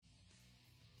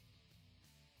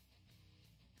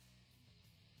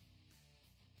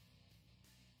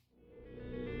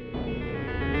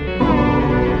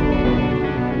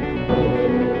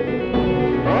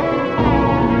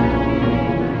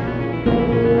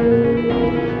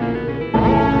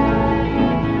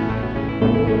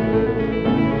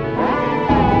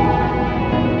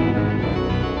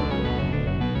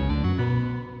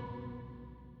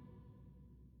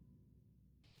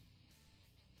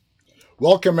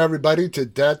Welcome, everybody, to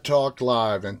Dead Talk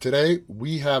Live. And today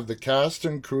we have the cast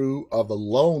and crew of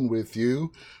Alone with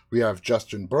You. We have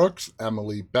Justin Brooks,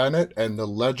 Emily Bennett, and the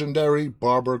legendary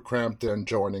Barbara Crampton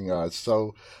joining us.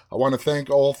 So I want to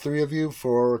thank all three of you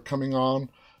for coming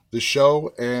on the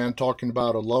show and talking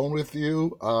about Alone with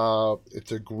You.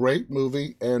 It's a great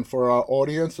movie. And for our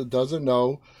audience that doesn't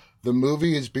know, the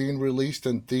movie is being released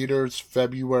in theaters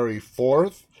February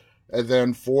 4th. And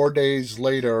then 4 days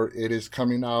later, it is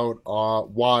coming out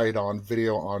wide on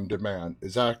video on demand.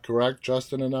 Is that correct,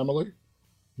 Justin and Emily?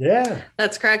 Yeah.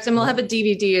 That's correct. And we'll have a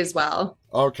DVD as well.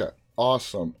 Okay,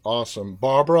 awesome, awesome.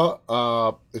 Barbara,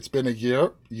 it's been a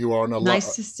year. You are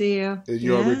Nice to see you.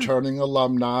 You're a returning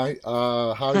alumni.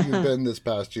 How have you been this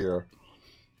past year?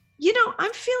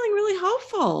 I'm feeling really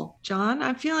hopeful, John.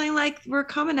 I'm feeling like we're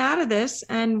coming out of this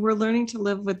and we're learning to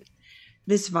live with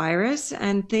this virus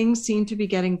and things seem to be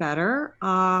getting better.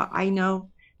 I know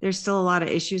there's still a lot of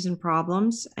issues and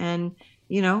problems but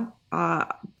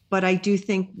I do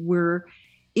think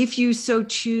if you so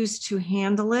choose to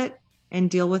handle it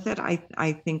and deal with it,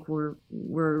 I think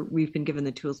we've been given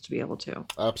the tools to be able to.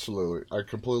 Absolutely. I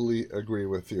completely agree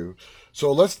with you.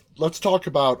 So let's talk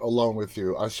about Alone with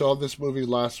You. I saw this movie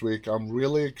last week. I'm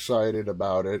really excited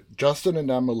about it. Justin and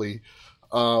Emily,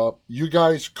 you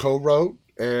guys co-wrote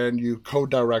and you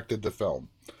co-directed the film.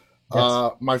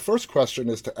 Yes. My first question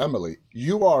is to Emily.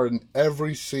 You are in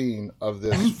every scene of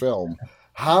this film.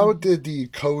 How did the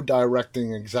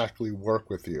co-directing exactly work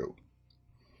with you?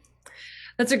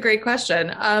 That's a great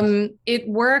question. It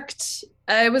worked.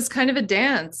 It was kind of a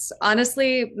dance.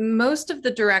 Honestly, most of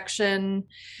the direction,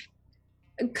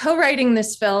 co-writing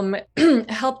this film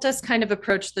helped us kind of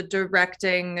approach the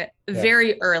directing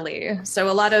very early.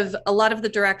 So a lot of the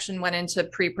direction went into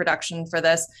pre-production for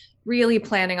this, really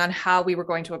planning on how we were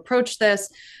going to approach this,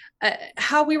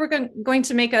 how we were going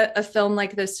to make a film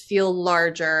like this feel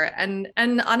larger and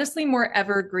honestly more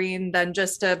evergreen than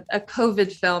just a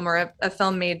COVID film or a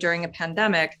film made during a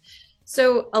pandemic.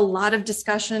 So a lot of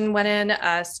discussion went in,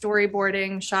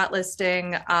 storyboarding, shot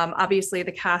listing, obviously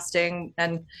the casting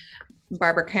and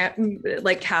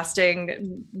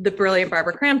casting the brilliant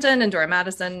Barbara Crampton and Dora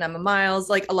Madison, Emma Miles,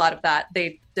 a lot of that.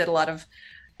 They did a lot of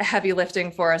heavy lifting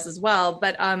for us as well.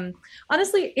 But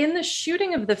honestly, in the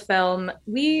shooting of the film,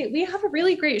 we have a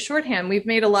really great shorthand. We've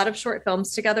made a lot of short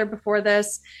films together before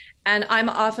this, and I'm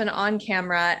often on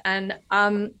camera. And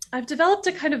I've developed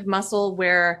a kind of muscle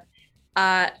where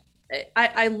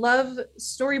I love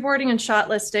storyboarding and shot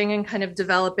listing and kind of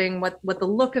developing what the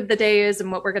look of the day is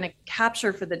and what we're going to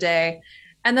capture for the day.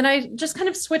 And then I just kind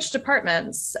of switch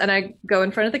departments and I go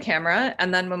in front of the camera.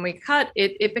 And then when we cut,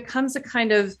 it becomes a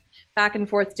kind of back and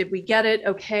forth. Did we get it?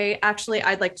 Okay, actually,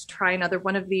 I'd like to try another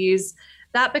one of these.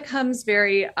 That becomes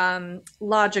very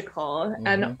logical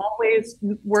and always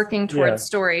working towards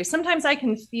story. Sometimes I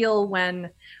can feel when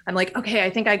I'm like, okay, I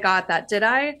think I got that. Did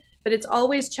I? But it's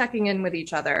always checking in with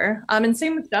each other. And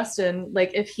same with Justin.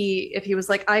 Like if he was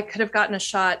like, I could have gotten a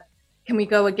shot. Can we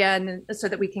go again so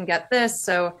that we can get this?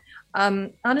 So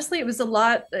honestly, it was a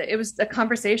lot. It was a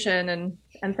conversation,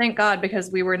 and thank God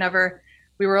because we were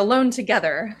alone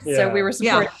together. Yeah. So we were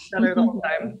supporting each other the whole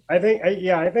time. I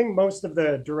think most of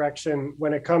the direction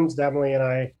when it comes to Emily and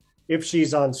I, if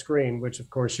she's on screen, which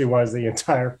of course she was the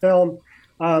entire film,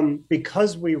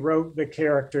 because we wrote the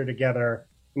character together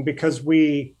and because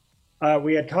we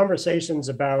had conversations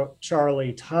about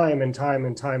Charlie time and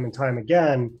time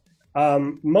again.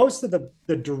 Most of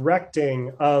the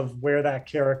directing of where that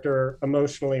character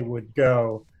emotionally would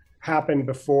go happened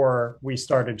before we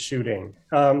started shooting.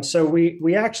 So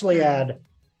we actually had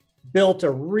built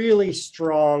a really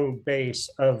strong base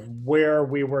of where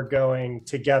we were going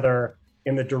together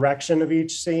in the direction of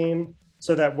each scene,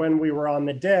 so that when we were on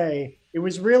the day, it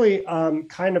was really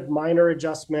kind of minor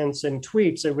adjustments and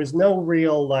tweaks. It was no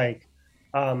real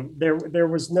there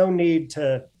was no need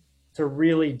to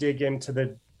really dig into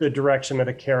the direction of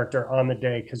the character on the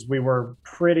day because we were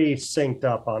pretty synced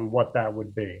up on what that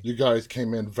would be. You guys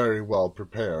came in very well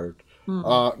prepared.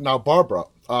 Now, Barbara,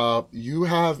 you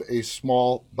have a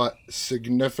small but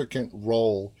significant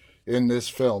role in this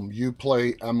film. You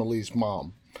play Emily's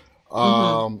mom.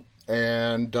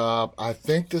 And I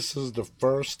think this is the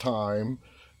first time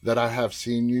that I have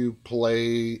seen you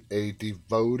play a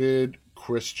devoted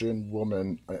Christian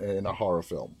woman in a horror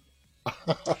film.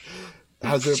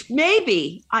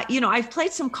 Maybe. I've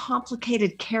played some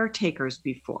complicated caretakers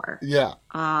before. Yeah.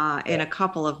 In a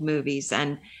couple of movies.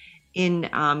 And in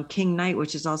King Knight,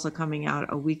 which is also coming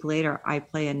out a week later, I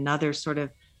play another sort of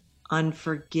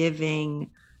unforgiving,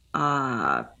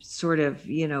 set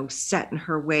in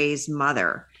her ways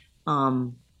mother.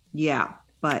 Yeah.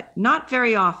 but not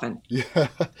very often. Yeah.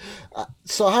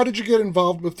 So how did you get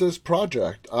involved with this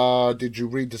project? Did you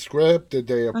read the script? Did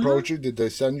they Uh-huh. approach you? Did they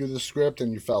send you the script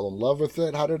and you fell in love with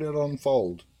it? How did it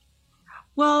unfold?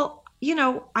 Well,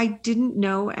 I didn't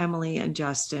know Emily and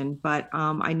Justin, but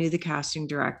I knew the casting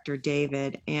director,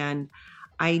 David, and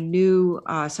I knew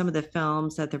some of the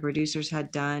films that the producers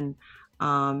had done.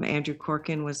 Andrew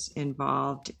Corkin was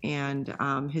involved, and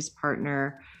his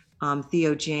partner,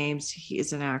 Theo James, he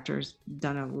is an actor, has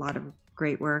done a lot of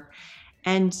great work.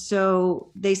 And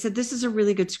so they said, this is a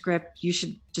really good script. You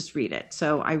should just read it.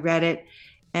 So I read it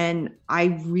and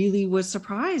I really was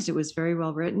surprised. It was very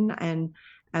well written. And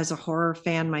as a horror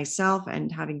fan myself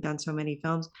and having done so many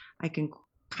films, I can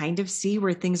kind of see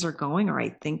where things are going, or I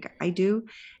think I do.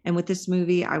 And with this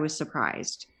movie, I was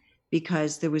surprised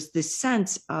because there was this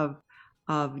sense of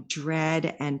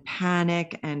dread and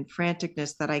panic and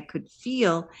franticness that I could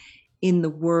feel in the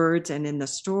words and in the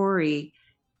story.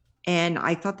 And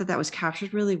I thought that that was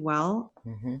captured really well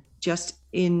Hmm. just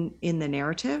in the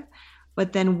narrative,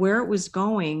 but then where it was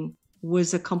going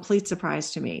was a complete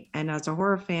surprise to me. And as a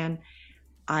horror fan,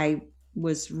 I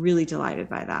was really delighted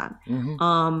by that.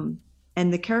 Hmm.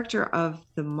 And the character of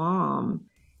the mom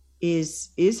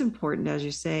is important, as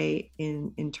you say,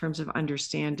 in terms of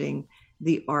understanding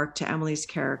the arc to Emily's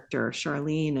character,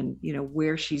 Charlene, and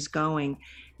where she's going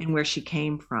and where she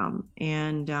came from.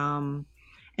 And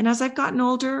as I've gotten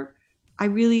older, I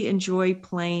really enjoy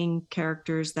playing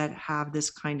characters that have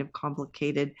this kind of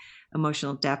complicated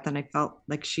emotional depth. And I felt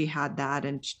like she had that.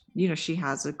 And, she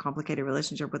has a complicated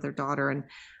relationship with her daughter. And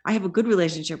I have a good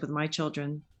relationship with my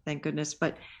children, thank goodness.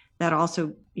 But that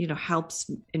also, helps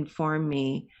inform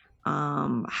me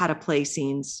how to play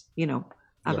scenes, Yeah.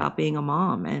 about being a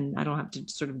mom. And I don't have to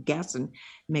sort of guess and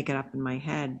make it up in my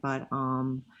head. But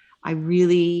I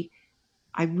really,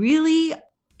 I really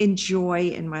enjoy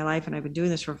in my life, and I've been doing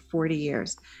this for 40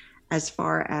 years, as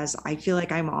far as I feel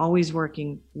like I'm always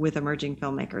working with emerging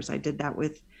filmmakers. I did that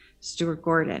with Stuart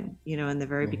Gordon, in the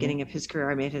very Hmm. beginning of his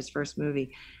career. I made his first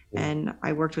movie. Yeah. And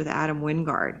I worked with Adam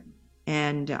Wingard.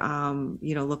 And,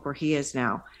 look where he is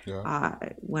now, Yeah.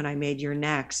 when I made Your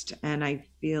Next. And I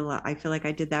feel like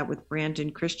I did that with Brandon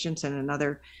Christensen,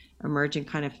 another emerging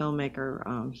kind of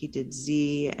filmmaker. He did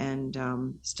Z and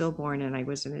Stillborn, and I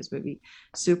was in his movie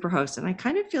Superhost. And I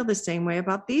kind of feel the same way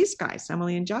about these guys,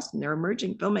 Emily and Justin. They're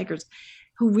emerging filmmakers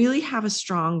who really have a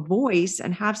strong voice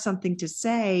and have something to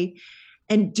say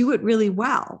and do it really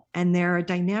well. And they're a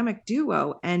dynamic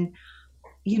duo. And,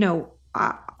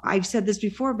 I've said this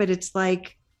before, but it's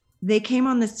like they came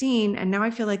on the scene and now I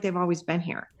feel like they've always been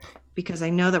here, because I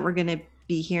know that we're going to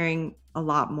be hearing a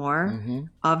lot more Hmm.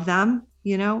 of them,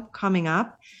 coming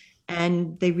up.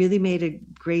 And they really made a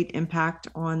great impact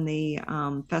on the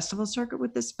festival circuit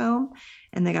with this film.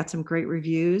 And they got some great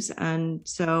reviews. And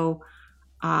so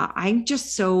I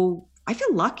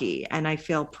feel lucky and I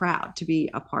feel proud to be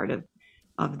a part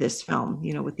of this film,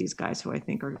 with these guys who I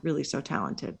think are really so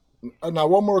talented. Now,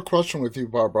 one more question with you,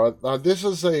 Barbara. This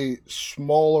is a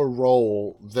smaller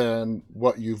role than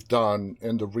what you've done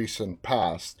in the recent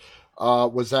past.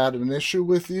 Was that an issue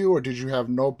with you, or did you have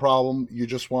no problem? You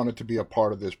just wanted to be a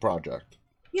part of this project?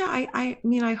 Yeah, I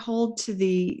mean, I hold to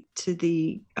the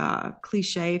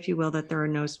cliche, if you will, that there are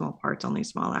no small parts, only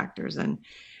small actors. And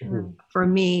Mhm. for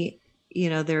me,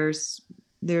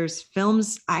 there's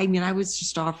films. I mean, I was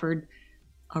just offered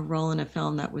a role in a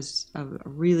film that was a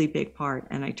really big part,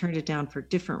 and I turned it down for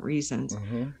different reasons.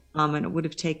 Hmm. And it would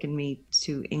have taken me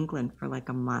to England for like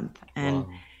a month, and Wow.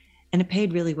 and it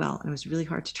paid really well, and it was really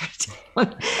hard to try to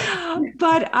down.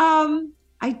 But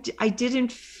I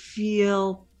didn't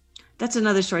feel. That's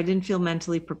another story. I didn't feel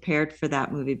mentally prepared for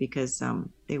that movie because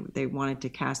they wanted to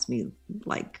cast me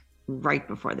like right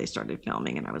before they started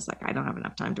filming, and I was like, I don't have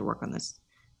enough time to work on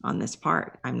this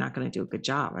part. I'm not going to do a good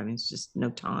job. I mean, it's just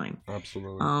no time.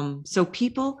 Absolutely. So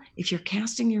people, if you're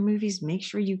casting your movies, make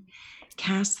sure you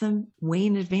cast them way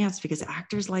in advance, because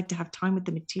actors like to have time with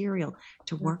the material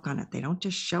to work on it. They don't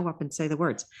just show up and say the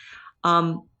words.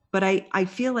 But I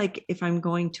feel like if I'm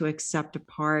going to accept a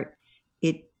part,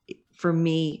 for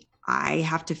me, I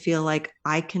have to feel like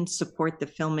I can support the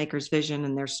filmmaker's vision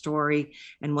and their story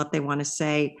and what they want to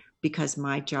say, because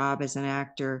my job as an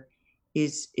actor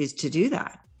is to do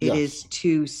that. It Yes. is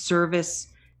to service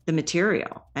the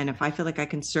material. And if I feel like I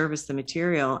can service the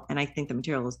material and I think the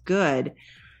material is good,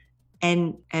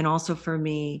 and also for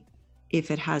me,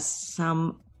 if it has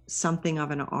something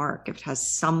of an arc, if it has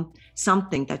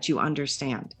something that you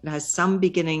understand, it has some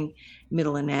beginning,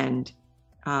 middle, and end,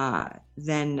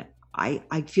 then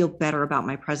I feel better about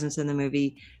my presence in the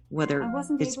movie, whether I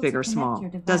wasn't it's able big to or connect small. your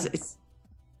Does it? device.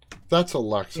 That's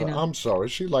Alexa. You know. I'm sorry.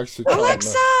 She likes to chime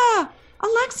in.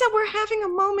 Alexa, we're having a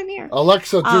moment here.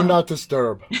 Alexa, do not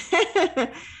disturb.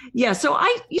 Yeah, so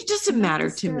it doesn't matter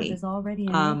to me. Is already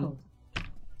enabled.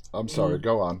 I'm sorry.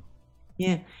 Go on.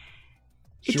 Yeah,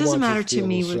 She it doesn't wants matter steal to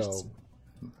me. the With,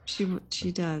 show.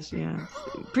 she does. Yeah.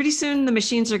 Pretty soon the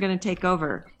machines are going to take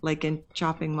over, like in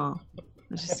Shopping Mall.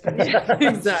 It's just gonna-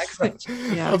 Exactly.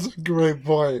 Yeah. That's a great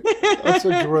point. That's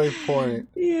a great point.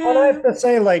 But I Yeah. have to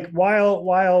say, like,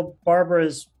 while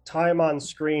Barbara's time on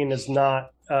screen is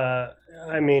not,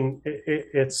 I mean,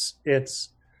 it's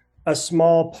a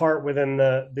small part within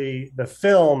the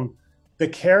film. The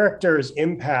character's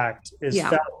impact is Yeah.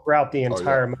 felt throughout the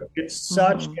entire yeah. movie. It's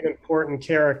such an important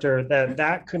character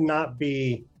that could not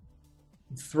be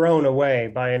thrown away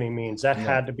by any means. That No.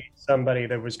 had to be somebody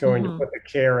that was going to Mhm. put the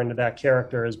care into that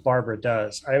character as Barbara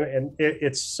does. And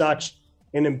it's such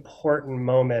an important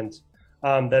moment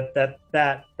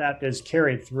that is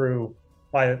carried through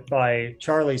by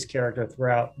Charlie's character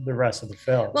throughout the rest of the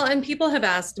film. Well, and people have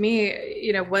asked me,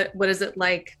 you know, what is it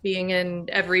like being in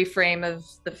every frame of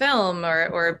the film,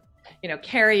 or you know,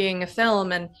 carrying a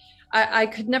film, and I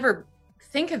could never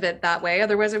think of it that way.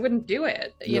 Otherwise, I wouldn't do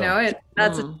it. You Yeah. know,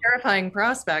 that's a terrifying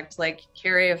prospect. Like,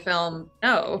 carry a film,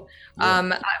 no.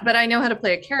 Yeah. But I know how to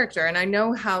play a character, and I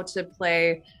know how to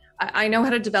play. I know how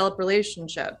to develop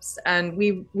relationships, and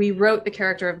we wrote the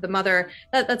character of the mother.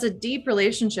 That's a deep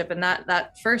relationship, and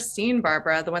that first scene,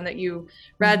 Barbara, the one that you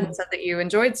read and said that you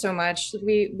enjoyed so much,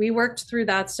 we worked through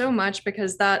that so much,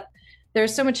 because that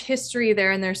there's so much history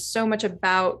there, and there's so much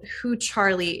about who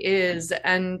Charlie is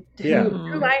and Yeah.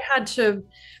 who I had to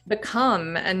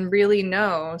become and really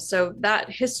know. So that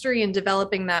history and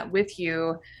developing that with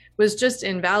you was just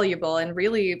invaluable, and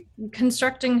really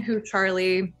constructing who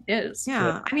Charlie is.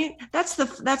 Yeah. I mean, that's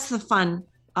the fun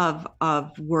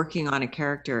of working on a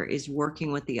character, is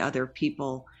working with the other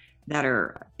people that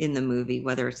are in the movie,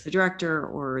 whether it's the director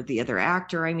or the other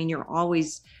actor. I mean, you're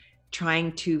always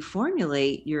trying to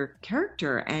formulate your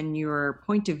character and your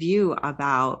point of view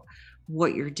about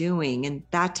what you're doing. And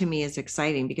that to me is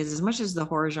exciting, because as much as the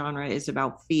horror genre is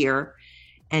about fear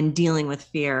and dealing with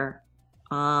fear,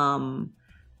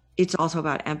 it's also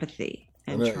about empathy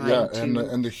and trying to,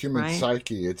 and the human right?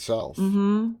 psyche itself.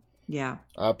 Mm-hmm. Yeah.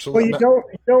 Well, Absolutely. you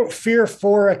don't fear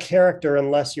for a character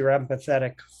unless you're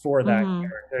empathetic for that Mhm.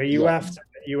 character. You Yeah.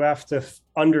 have to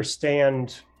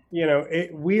understand. You know,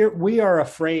 we are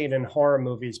afraid in horror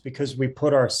movies because we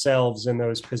put ourselves in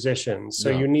those positions. So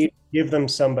Yeah. you need to give them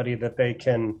somebody that they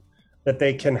can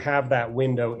have that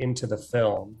window into the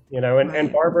film. You know, and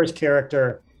Right. Barbara's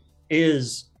character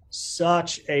is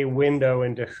such a window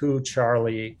into who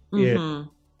Charlie is, Mhm.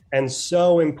 and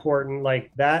so important.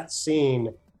 Like, that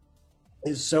scene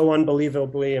is so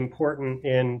unbelievably important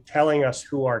in telling us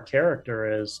who our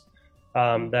character is,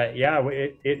 that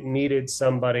it needed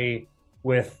somebody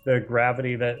with the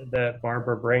gravity that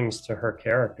Barbara brings to her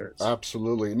characters.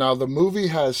 Absolutely. Now, the movie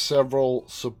has several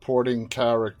supporting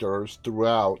characters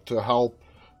throughout to help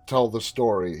tell the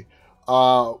story.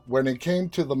 When it came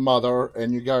to the mother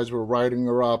and you guys were writing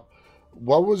her up,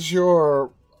 what was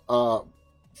your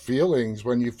feelings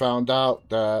when you found out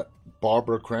that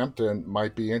Barbara Crampton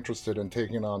might be interested in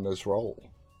taking on this role?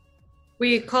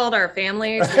 We called our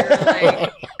families. We were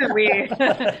like,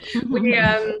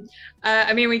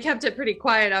 I mean, we kept it pretty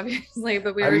quiet, obviously,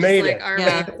 but we were just like,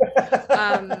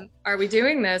 are we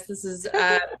doing this? This is,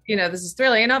 this is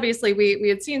thrilling. And obviously we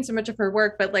had seen so much of her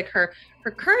work, but like her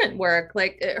current work,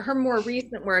 like her more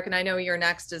recent work, and I know Your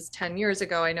Next is 10 years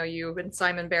ago. I know you and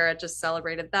Simon Barrett just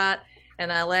celebrated that in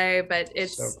LA, but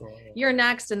it's So cool. Your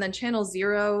Next, and then Channel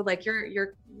Zero, like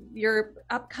your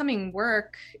upcoming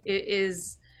work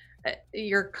is,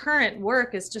 your current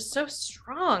work is just so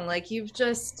strong. Like, your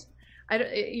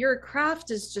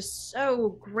craft is just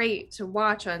so great to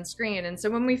watch on screen. And so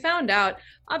when we found out,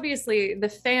 obviously the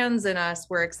fans in us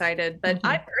were excited, but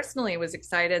I personally was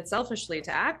excited selfishly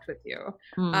to act with you,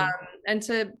 and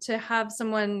to have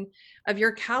someone of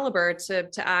your caliber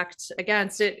to act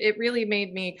against it. It really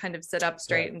made me kind of sit up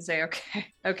straight and say,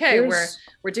 okay,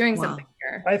 we're doing something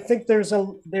here. I think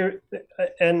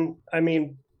and I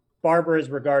mean, Barbara is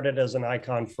regarded as an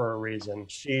icon for a reason.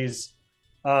 She's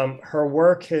her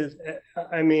work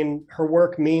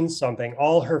means something.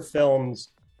 All her films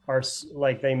are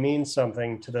like, they mean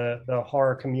something to the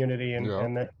horror community and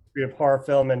the history of horror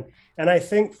film. And I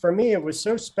think for me, it was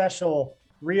so special,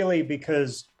 really,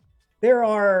 because there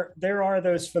are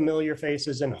those familiar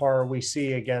faces in horror we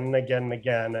see again and again and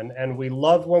again, and we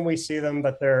love when we see them,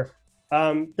 but they're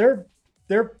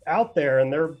out there,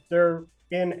 and they're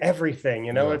in everything,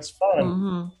 you know. It's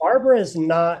fun. Barbara is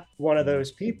not one of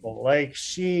those people. Like,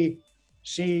 she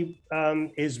she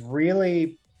is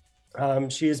really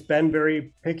she has been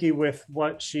very picky with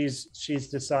what she's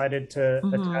decided to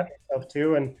Hmm. attach herself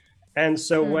to, and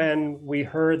so Mm. when we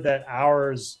heard that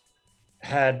ours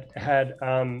had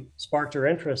sparked her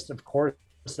interest, of course,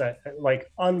 that like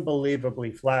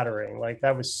unbelievably flattering. Like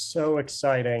that was so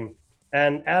exciting.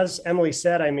 And as Emily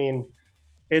said, I mean,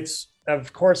 it's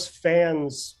of course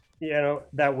fans,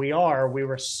 that we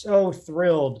were so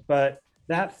thrilled, but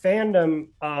that fandom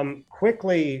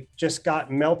quickly just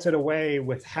got melted away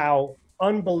with how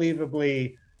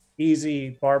unbelievably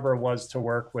easy Barbara was to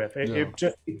work with. It, Yeah. it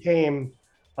just became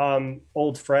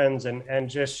old friends, and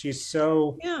just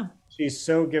Yeah. she's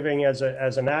so giving as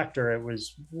an actor. It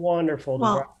was wonderful to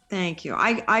watch. Well, thank you.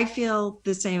 I feel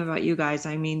the same about you guys.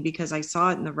 I mean, because I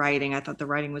saw it in the writing, I thought the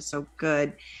writing was so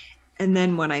good. And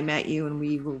then when I met you and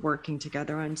we were working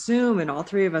together on Zoom and all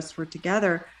three of us were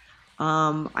together,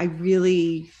 I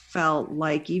really felt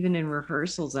like even in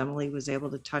rehearsals, Emily was able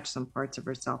to touch some parts of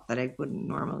herself that I wouldn't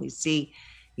normally see,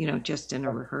 just in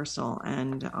a rehearsal.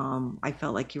 And I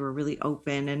felt like you were really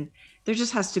open, and there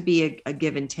just has to be a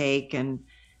give and take. And,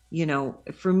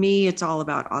 for me, it's all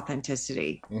about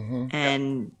authenticity. Hmm.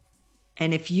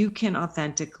 And if you can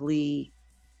authentically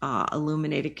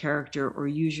illuminate a character or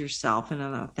use yourself in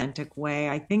an authentic way,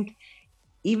 I think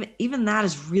even that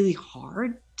is really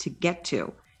hard to get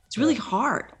to. It's really Yeah.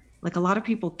 hard. Like a lot of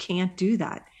people can't do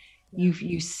that.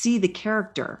 You see the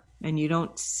character and you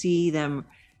don't see them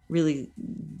really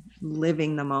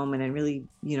living the moment and really,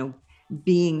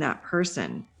 being that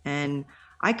person. And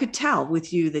I could tell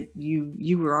with you that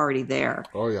you were already there,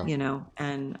 Oh yeah.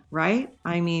 and right?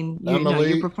 I mean, your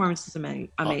Emily, performance is I,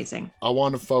 amazing. I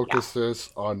want to Yeah. focus this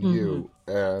on Hmm. you.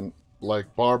 And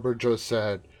like Barbara just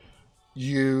said,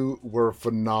 you were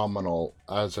phenomenal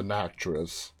as an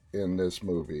actress in this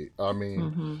movie. I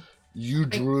mean, Hmm. you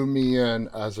drew me in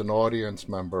as an audience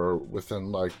member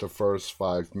within like the first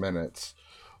 5 minutes.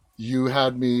 You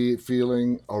had me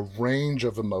feeling a range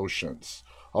of emotions.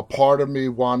 A part of me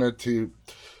wanted to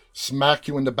smack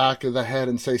you in the back of the head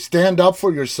and say, stand up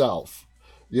for yourself,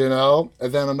 And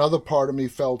then another part of me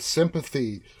felt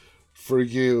sympathy for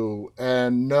you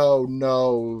and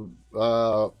no,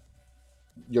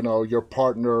 your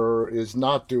partner is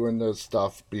not doing this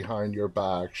stuff behind your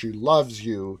back. She loves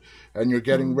you, and you're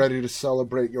getting Hmm. ready to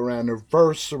celebrate your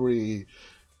anniversary.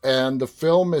 And the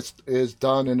film is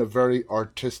done in a very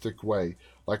artistic way.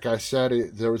 Like I said,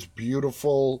 there's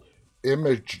beautiful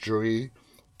imagery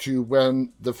to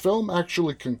when the film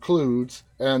actually concludes,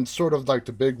 and sort of like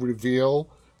the big reveal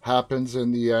happens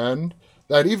in the end.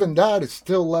 That even that is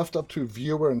still left up to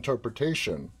viewer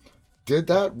interpretation. Did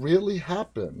that really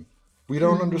happen? We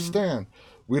don't Hmm. understand.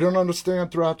 We don't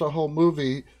understand throughout the whole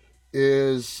movie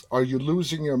is, are you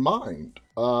losing your mind?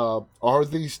 Are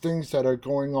these things that are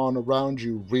going on around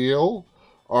you real?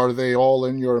 Are they all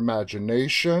in your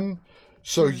imagination?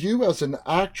 So Hmm. you as an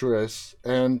actress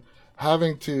and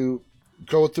having to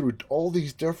go through all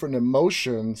these different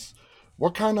emotions,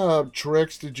 what kind of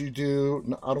tricks did you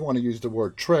do? I don't want to use the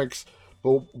word tricks,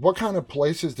 but what kind of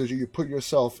places did you put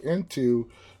yourself into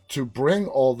to bring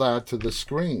all that to the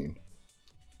screen?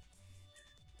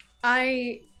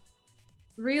 I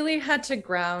really had to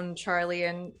ground Charlie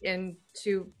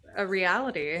into a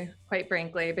reality, quite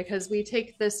frankly, because we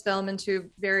take this film into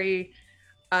very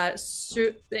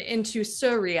into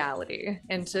surreality,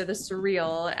 into the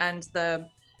surreal and the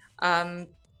um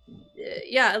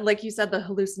yeah, like you said, the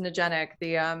hallucinogenic,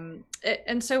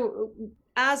 and so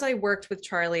as I worked with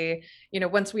Charlie,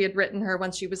 once we had written her,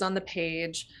 once she was on the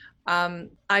page,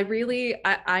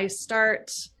 I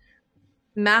start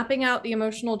mapping out the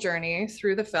emotional journey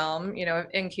through the film.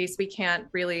 In case we can't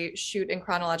really shoot in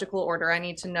chronological order, I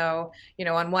need to know,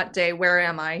 on what day, where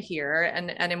am I here, and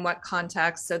in what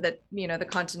context, so that the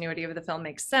continuity of the film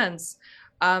makes sense.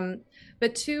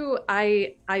 But two,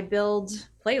 I build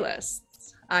playlists.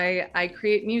 I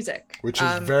create music. Which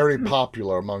is very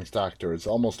popular amongst actors.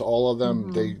 Almost all of them,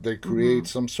 Hmm. they Hmm. create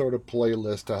some sort of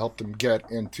playlist to help them get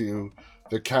into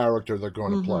the character they're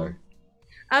going to play. Hmm.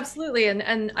 Absolutely.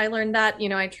 And I learned that,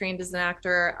 I trained as an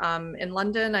actor in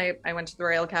London. I went to the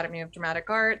Royal Academy of Dramatic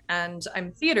Art, and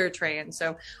I'm theater trained.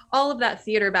 So all of that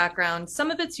theater background, some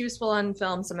of it's useful on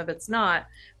film, some of it's not,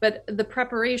 but the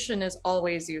preparation is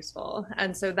always useful.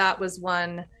 And so that was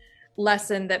one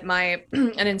lesson that my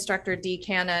an instructor, D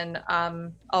Cannon,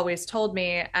 always told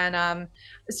me. And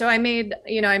so I made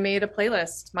a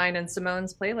playlist, mine and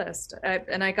Simone's playlist,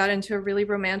 and I got into a really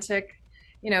romantic,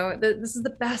 this is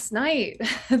the best night.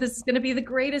 This is going to be the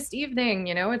greatest evening.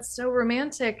 It's so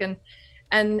romantic, and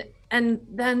and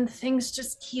then things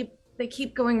just keep they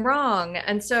keep going wrong.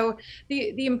 And so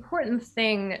the important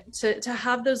thing to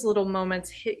have those little moments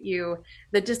hit you,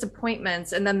 the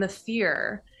disappointments and then the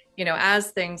fear, as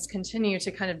things continue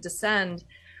to kind of descend,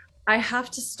 I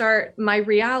have to start, my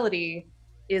reality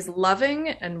is loving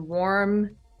and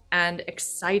warm and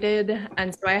excited.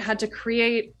 And so I had to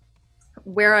create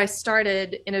where I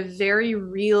started in a very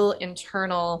real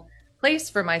internal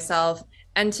place for myself,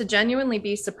 and to genuinely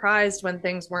be surprised when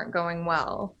things weren't going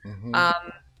well.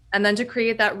 And then to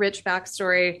create that rich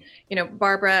backstory.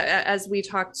 Barbara, as we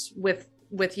talked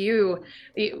with you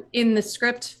in the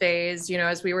script phase,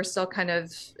 as we were still kind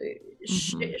of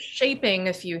shaping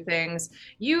a few things,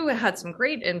 you had some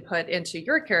great input into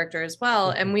your character as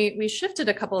well. And we shifted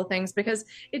a couple of things because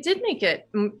it did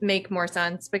make more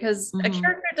sense, because a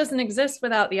character doesn't exist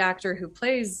without the actor who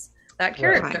plays that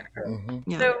character.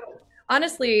 So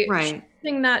honestly,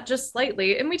 shifting that just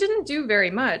slightly, and we didn't do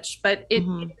very much, but it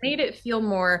made it feel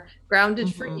more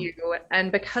grounded for you.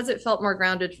 And because it felt more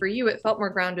grounded for you, it felt more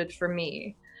grounded for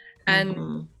me.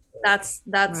 And that's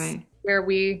where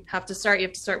we have to start. You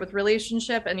have to start with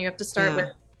relationship, and you have to start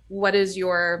with what is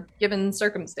your given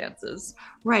circumstances.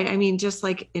 Right. I mean, just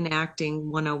like in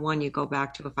acting 101, you go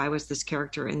back to, if I was this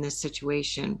character in this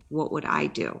situation, what would I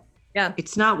do? Yeah.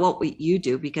 It's not what you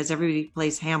do, because everybody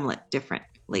plays Hamlet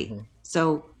differently.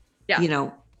 So,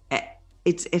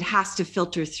 it has to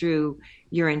filter through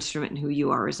your instrument and who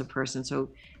you are as a person. So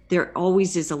there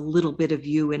always is a little bit of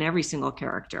you in every single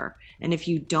character. And if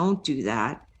you don't do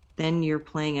that, then you're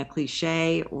playing a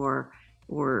cliche or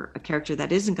a character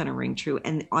that isn't going to ring true.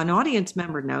 And an audience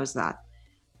member knows that.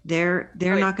 They're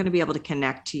not going to be able to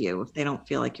connect to you if they don't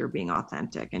feel like you're being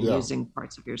authentic and using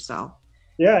parts of yourself.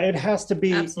 Yeah, it has to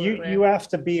be. Absolutely. You have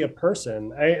to be a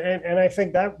person, and I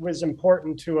think that was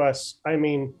important to us. I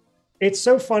mean, it's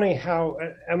so funny how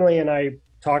Emily and I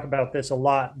talk about this a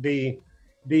lot. The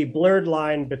blurred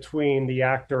line between the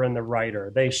actor and the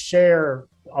writer. They share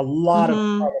a lot of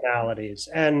commonalities,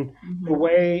 and the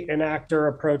way an actor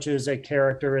approaches a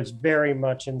character is very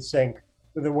much in sync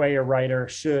with the way a writer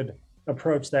should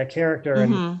approach that character.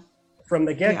 And from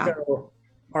the get-go,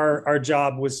 our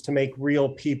job was to make real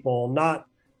people, not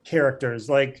characters.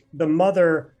 Like the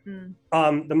mother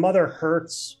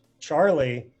hurts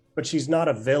Charlie, but she's not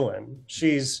a villain.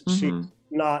 She's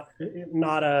not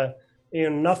a,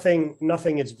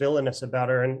 nothing is villainous about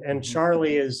her. And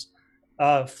Charlie is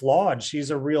flawed.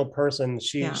 She's a real person.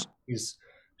 She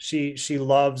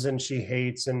loves and she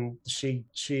hates, and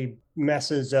she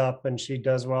messes up and she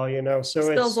does well, so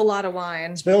spills a lot of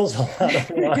wine.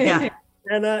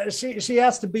 And she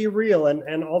has to be real,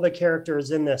 and all the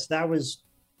characters in this, that was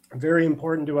very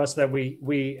important to us, that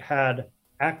we had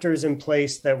actors in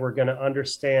place that were going to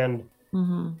understand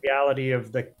the reality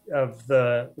of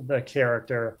the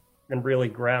character and really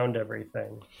ground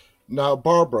everything. Now,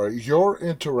 Barbara, your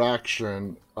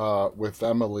interaction with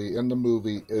Emily in the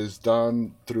movie is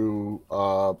done through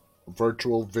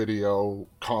virtual video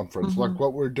conference, like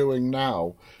what we're doing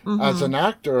now. As an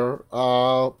actor,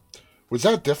 was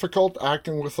that difficult,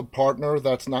 acting with a partner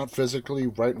that's not physically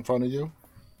right in front of you?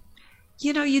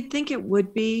 You'd think it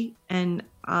would be. And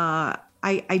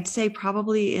I'd say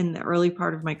probably in the early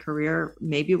part of my career,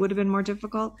 maybe it would have been more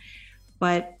difficult.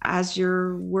 But as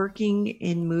you're working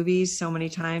in movies so many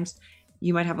times,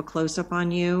 you might have a close-up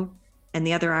on you, and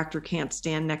the other actor can't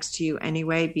stand next to you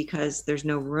anyway because there's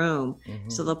no room.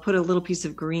 So they'll put a little piece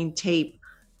of green tape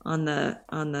on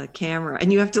the camera,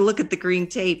 and you have to look at the green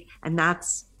tape, and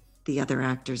that's the other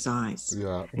actor's eyes.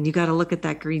 Yeah. And you got to look at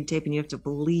that green tape, and you have to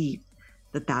believe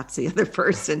that that's the other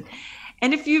person.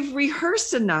 And if you've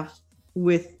rehearsed enough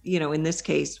with, in this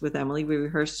case with Emily, we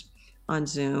rehearsed on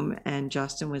Zoom, and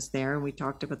Justin was there, and we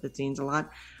talked about the scenes a lot.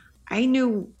 I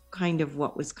knew kind of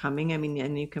what was coming. I mean,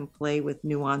 and you can play with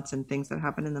nuance and things that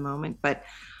happen in the moment, but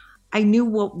I knew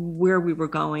where we were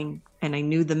going, and I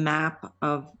knew the map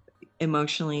of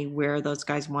emotionally where those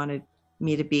guys wanted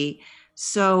me to be.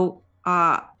 So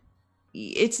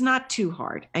it's not too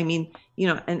hard. I mean,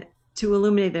 and to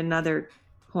illuminate another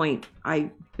point,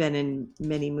 I've been in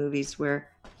many movies where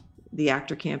the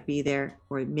actor can't be there,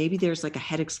 or maybe there's like a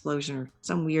head explosion or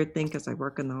some weird thing, because I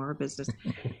work in the horror business,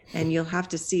 and you'll have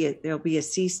to see it. There'll be a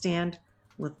C-stand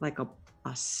with like a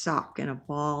sock and a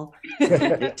ball.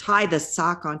 You tie the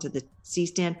sock onto the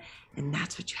C-stand, and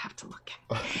that's what you have to look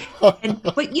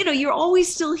at. But you're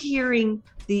always still hearing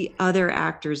the other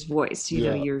actor's voice,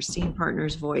 your scene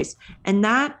partner's voice, and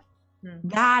that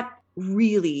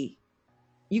really,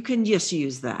 you can just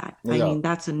use that. I mean,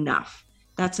 that's enough.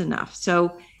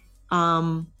 So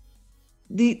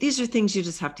these are things you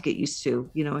just have to get used to.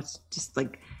 It's just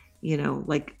like,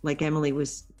 like Emily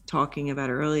was talking about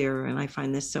earlier, and I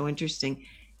find this so interesting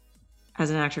as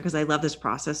an actor because I love this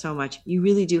process so much. You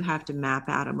really do have to map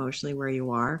out emotionally where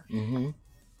you are. Mm-hmm.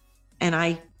 And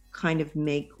I kind of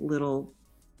make little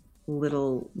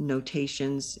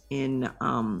notations in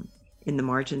the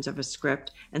margins of a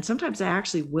script. And sometimes I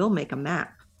actually will make a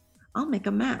map. I'll make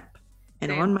a map.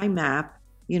 And on my map,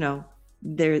 you know,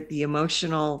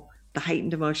 the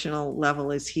heightened emotional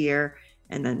level is here.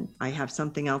 And then I have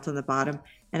something else on the bottom.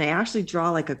 And I actually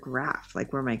draw like a graph,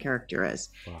 like where my character is.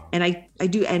 Wow. And I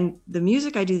do, and the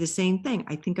music, I do the same thing.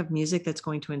 I think of music that's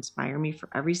going to inspire me for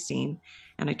every scene.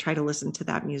 And I try to listen to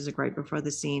that music right before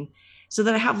the scene so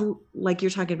that I have, like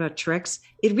you're talking about tricks,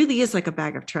 it really is like a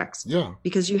bag of tricks. Yeah.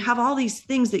 Because you have all these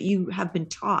things that you have been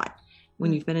taught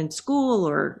when you've been in school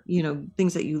or, you know,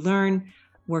 things that you learn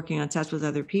working on sets with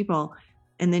other people.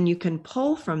 And then you can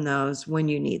pull from those when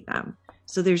you need them.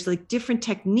 So there's like different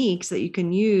techniques that you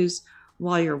can use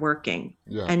while you're working.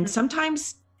 Yeah. And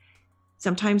sometimes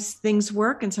things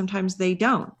work and sometimes they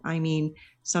don't. I mean,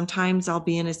 sometimes I'll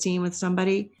be in a scene with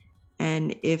somebody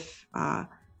and if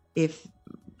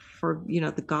for, you know,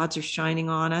 the gods are shining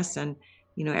on us and,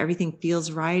 you know, everything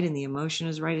feels right and the emotion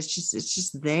is right. It's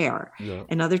just there. Yeah.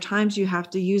 And other times you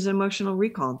have to use emotional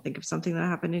recall and think of something that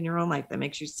happened in your own life that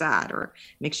makes you sad or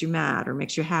makes you mad or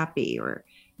makes you happy or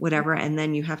whatever. And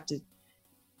then you have to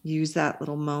use that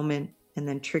little moment and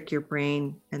then trick your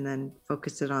brain and then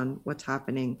focus it on what's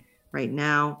happening right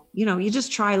now. You know, you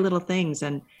just try little things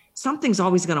and something's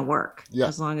always going to work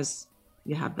as long as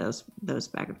you have those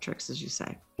bag of tricks, as you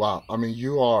say. Wow. I mean,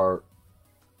 you are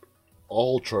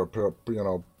ultra,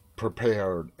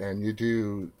 prepared and you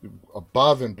do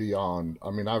above and beyond.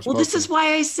 I mean, this is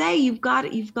why I say you've got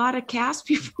to cast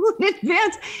people in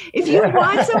advance. If you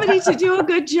want somebody to do a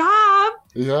good job,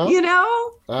 you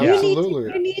know,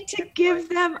 absolutely. You need to give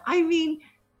them. I mean,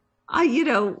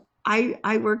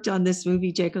 I worked on this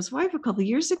movie Jacob's Wife a couple of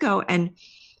years ago, and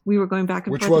we were going back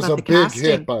and forth, which was a big casting.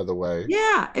 Hit, by the way.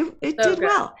 Yeah, it did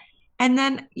well. And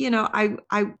then, you know, I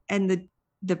and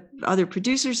the other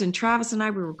producers and Travis and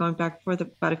I, we were going back and forth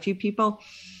about a few people.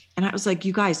 And I was like,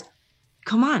 you guys,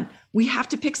 come on, we have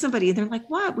to pick somebody. And they're like,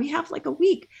 what? We have like a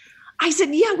week. I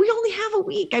said, yeah, we only have a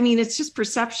week. I mean, it's just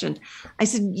perception. I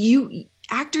said,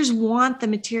 actors want the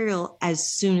material as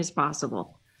soon as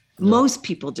possible. Yeah. Most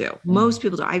people do. Most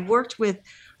people do. I worked with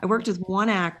one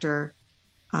actor.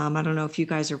 I don't know if you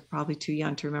guys are probably too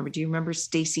young to remember. Do you remember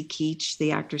Stacy Keach,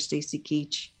 the actor Stacy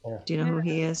Keach? Yeah. Do you know who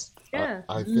he is? Yeah.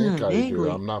 I think I do.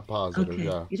 I'm not positive. Okay.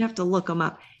 Yeah. You'd have to look him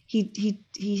up.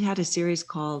 He had a series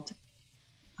called,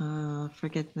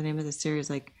 forget the name of the series.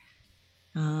 Like,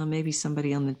 maybe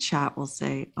somebody on the chat will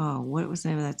say, oh, what was the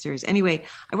name of that series? Anyway,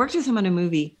 I worked with him on a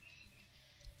movie.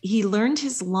 He learned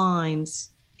his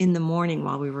lines in the morning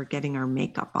while we were getting our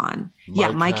makeup on.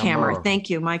 My camera. Thank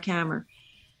you. My camera.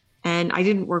 And I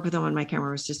didn't work with him on my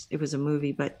camera. It was a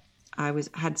movie, but I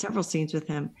had several scenes with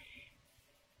him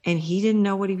and he didn't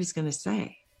know what he was going to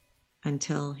say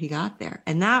until he got there.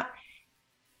 And that,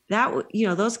 you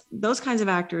know, those kinds of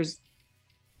actors,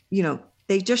 you know,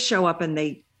 they just show up and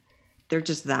they're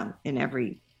just them in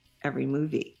every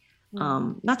movie.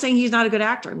 Mm-hmm. Not saying he's not a good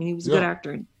actor. I mean, he was a good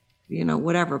actor and, you know,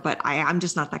 whatever, but I'm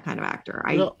just not that kind of actor.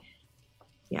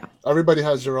 Everybody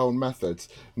has their own methods.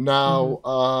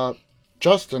 Now,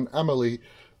 Justin, Emily,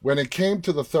 when it came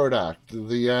to the third act,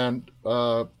 the end,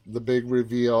 the big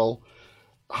reveal,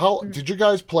 how did you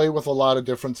guys play with a lot of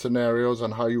different scenarios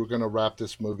on how you were going to wrap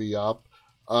this movie up?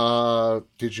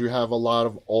 Did you have a lot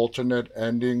of alternate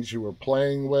endings you were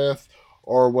playing with,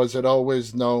 or was it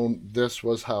always known this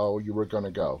was how you were going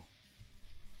to go?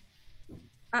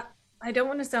 I don't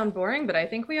want to sound boring, but I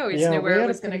think we always knew where it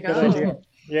was going to go.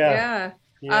 Yeah.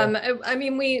 I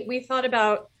mean, we thought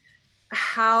about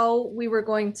how we were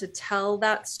going to tell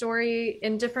that story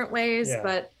in different ways,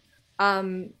 but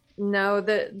no,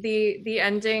 the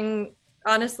ending,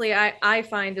 honestly, I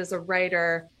find as a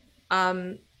writer,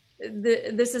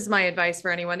 this is my advice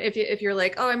for anyone. If you're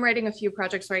like, oh, I'm writing a few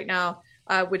projects right now,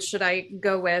 which should I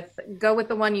go with? Go with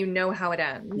the one you know how it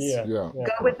ends. Go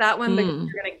with that one because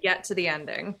you're going to get to the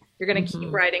ending. You're going to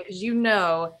keep writing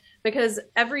because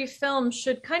every film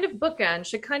should kind of bookend,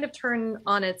 should kind of turn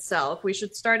on itself. We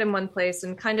should start in one place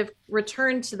and kind of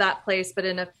return to that place, but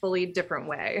in a fully different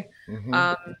way.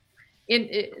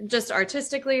 Just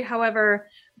artistically, however,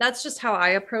 that's just how I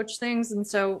approach things. And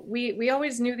so we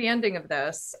always knew the ending of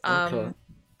this.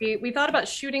 We thought about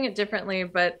shooting it differently,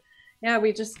 but yeah,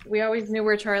 we always knew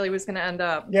where Charlie was going to end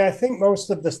up. Yeah, I think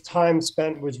most of this time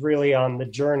spent was really on the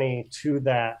journey to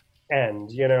that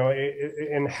end, you know,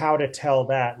 and how to tell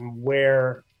that and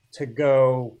where to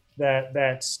go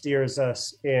that steers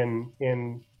us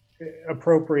in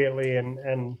appropriately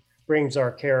and brings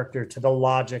our character to the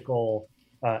logical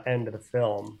end of the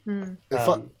film. Hmm. If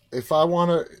I if I want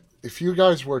to, if you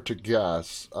guys were to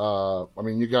guess, I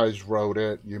mean, you guys wrote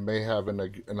it. You may have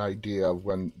an idea of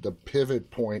when the pivot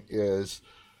point is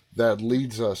that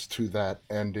leads us to that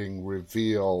ending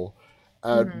reveal.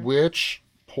 At Mhm. which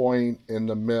point in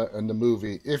the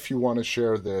movie, if you want to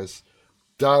share this,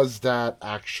 does that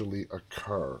actually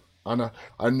occur? Uh-huh.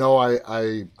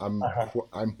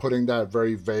 I'm putting that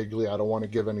very vaguely. I don't want to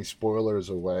give any spoilers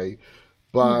away,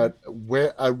 Mhm.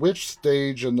 but at which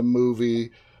stage in the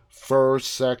movie,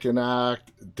 first, second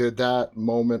act, did that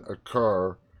moment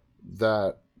occur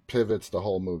that pivots the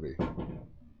whole movie?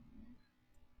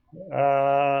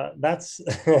 That's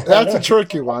That's a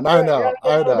tricky one. I Yeah, know. I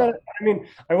I don't know know. that. I mean,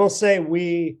 I will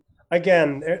say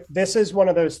again, this is one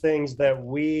of those things that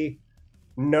we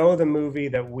know the movie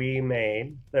that we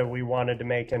made, that we wanted to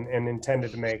make and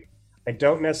intended to make. I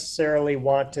don't necessarily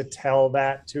want to tell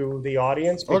that to the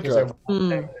audience because I Okay. want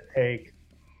them Mm. to take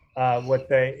what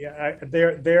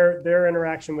their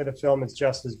interaction with the film is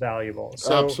just as valuable.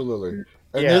 So Absolutely.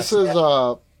 And this yes, is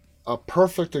a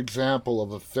perfect example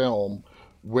of a film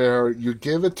where you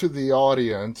give it to the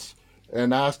audience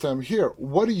and ask them, here,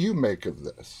 what do you make of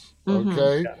this? Hmm.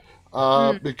 Okay? yeah,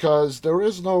 Mm. Because there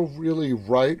is no really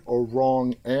right or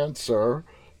wrong answer.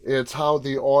 It's how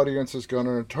the audience is going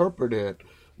to interpret it.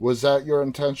 Was that your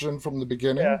intention from the yeah.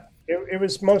 beginning? It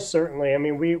was most certainly. I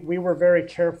mean, we were very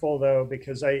careful though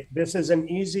because I this is an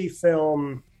easy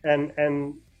film and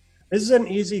this is an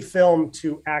easy film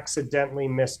to accidentally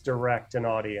misdirect an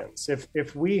audience.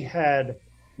 If we had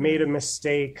made a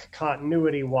mistake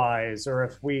continuity wise, or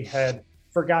if we had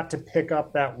forgot to pick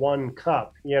up that one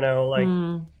cup, like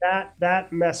Mm.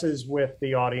 that messes with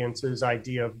the audience's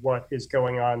idea of what is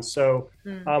going on. So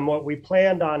Mm. what we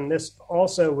planned on this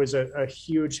also was a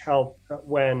huge help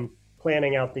when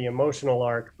planning out the emotional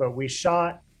arc, but we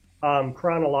shot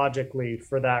chronologically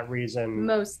for that reason.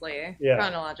 Mostly Yeah.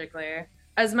 chronologically,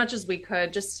 as much as we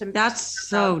could, just to. That's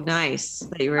so nice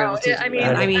that you were able Oh, to I do mean,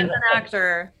 that. I as mean, an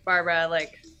actor, Barbara,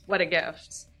 like, what a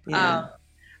gift. yeah.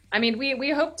 I mean,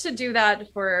 we hope to do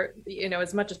that for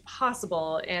as much as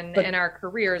possible in But our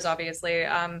careers, obviously.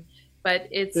 But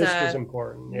it's this was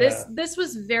important. this Yeah. this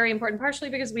was very important, partially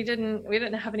because we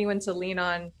didn't have anyone to lean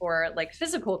on for like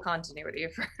physical continuity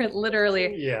for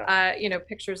literally, Yeah.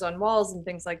 pictures on walls and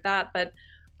things like that. But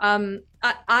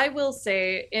I will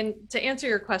say, to answer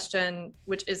your question,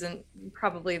 which isn't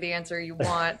probably the answer you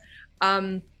want,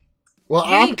 um, Well,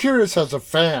 I'm we curious as a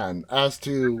fan as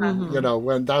to, Hmm.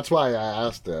 when that's why I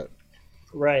asked it.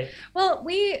 Right. well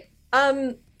we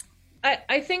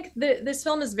I think that this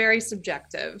film is very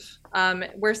subjective.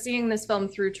 We're seeing this film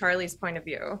through Charlie's point of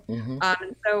view. Hmm.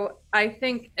 So I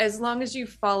think as long as you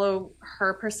follow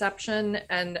her perception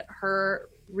and her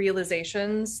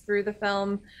realizations through the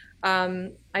film,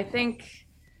 I think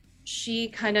she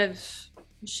kind of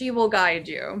she will guide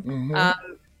you. Hmm.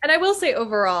 And I will say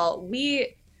overall,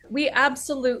 we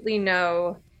absolutely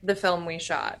know the film we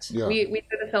shot. Yeah. We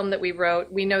know the film that we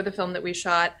wrote. We know the film that we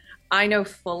shot. I know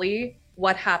fully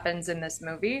what happens in this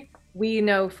movie. We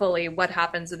know fully what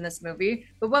happens in this movie,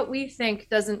 but what we think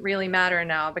doesn't really matter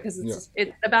now because Yeah.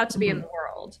 it's about to be in Mhm. the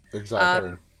world.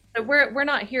 Exactly. So we're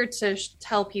not here to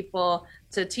tell people,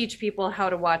 to teach people how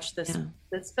to watch Yeah.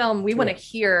 this film. We want to Yeah.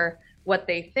 hear what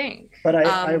they think. But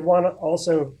I want to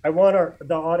also I want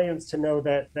the audience to know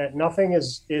that nothing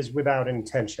is without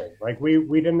intention. Like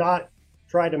we did not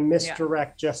try to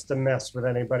misdirect just to mess with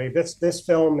anybody. This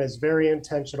film is very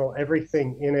intentional.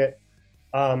 Everything in it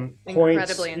points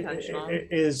Incredibly intentional.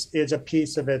 is a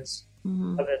piece of its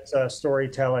Mhm.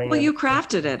 storytelling. Well, you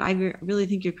crafted it. Really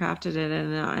think you crafted it,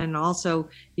 and also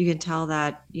you can tell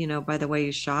that by the way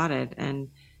you shot it, and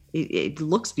it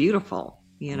looks beautiful.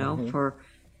 Mhm.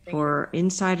 For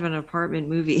inside of an apartment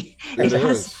movie, It it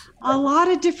has is. a lot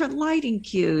of different lighting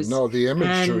cues. No, the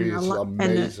imagery and a is lo-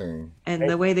 amazing. and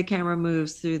the way the camera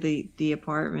moves through the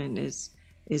apartment is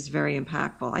very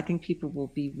impactful. I think people will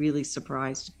be really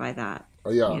surprised by that.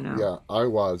 Yeah, you know. yeah, I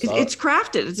was. It's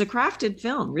crafted. It's a crafted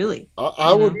film, really.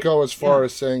 I you know? would go as far Yeah.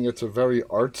 as saying it's a very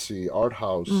artsy, art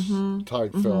house Mhm.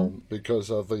 type Mhm. film because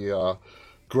of the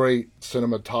great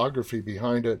cinematography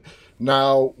behind it.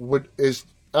 Now,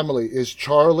 is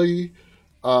Charlie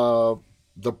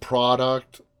the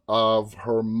product of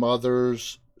her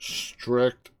mother's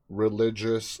strict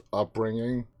religious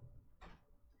upbringing?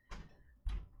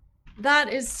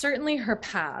 That is certainly her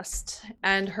past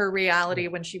and her reality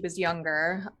when she was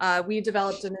younger. We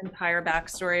developed an entire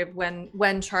backstory of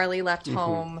when Charlie left Mhm.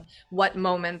 home, what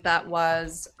moment that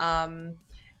was,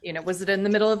 was it in the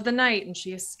middle of the night and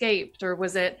she escaped, or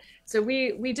was it? So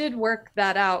we did work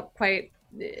that out quite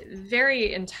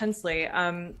very intensely.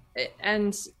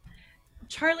 And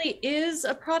Charlie is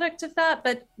a product of that,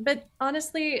 but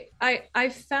honestly, I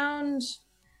found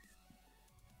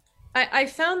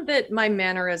that my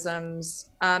mannerisms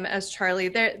as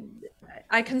Charlie,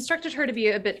 I constructed her to be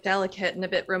a bit delicate and a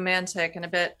bit romantic and a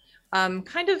bit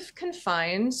kind of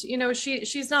confined.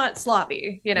 She's not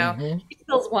sloppy. She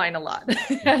spills wine a lot,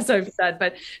 as I've said,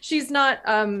 but she's not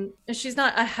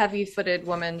a heavy-footed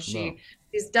woman.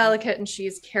 She's delicate and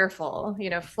she's careful.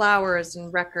 Flowers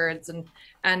and records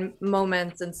and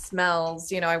moments and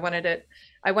smells. I wanted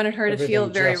her to feel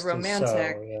very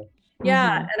romantic.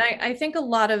 Yeah, and I think a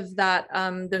lot of that,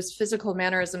 those physical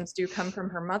mannerisms do come from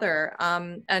her mother.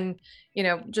 And,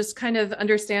 just kind of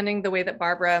understanding the way that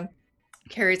Barbara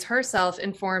carries herself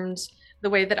informed the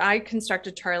way that I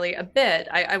constructed Charlie a bit.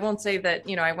 I won't say that,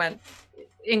 I went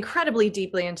incredibly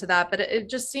deeply into that, but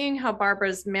just seeing how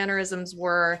Barbara's mannerisms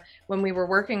were when we were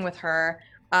working with her,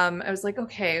 I was like,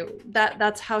 okay,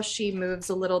 that's how she moves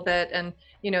a little bit. And,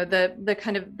 the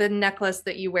kind of the necklace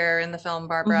that you wear in the film,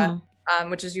 Barbara,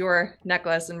 which is your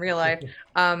necklace in real life,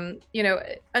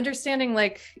 understanding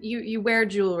like you wear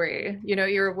jewelry,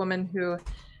 you're a woman who,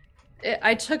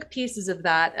 I took pieces of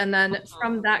that. And then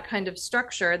from that kind of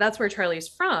structure, that's where Charlie's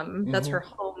from. That's her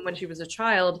home when she was a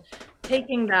child,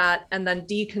 taking that and then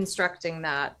deconstructing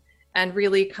that and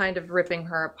really kind of ripping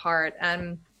her apart.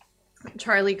 And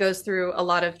Charlie goes through a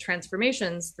lot of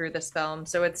transformations through this film.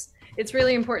 So it's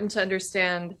really important to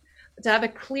understand, to have a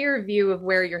clear view of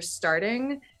where you're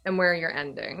starting and where you're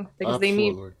ending, because they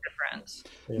need to be different.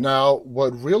 Now,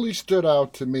 what really stood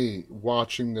out to me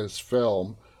watching this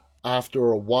film after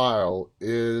a while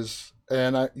is,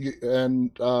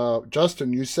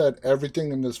 Justin, you said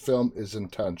everything in this film is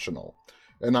intentional,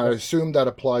 and I assume that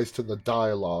applies to the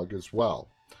dialogue as well.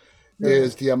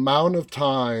 Is the amount of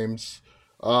times,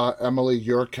 Emily,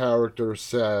 your character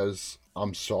says,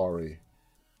 "I'm sorry."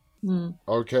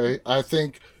 Okay, I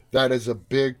think that is a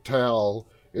big tell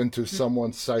into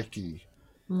someone's psyche.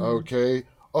 Okay,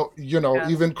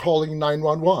 even calling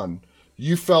 911,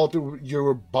 you felt you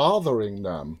were bothering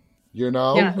them,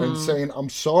 and saying, I'm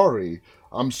sorry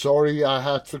I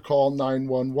had to call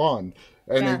 911.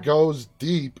 And it goes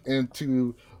deep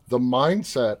into the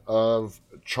mindset of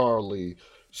Charlie.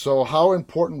 So how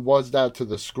important was that to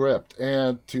the script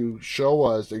and to show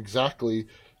us exactly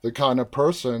the kind of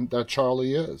person that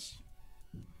Charlie is?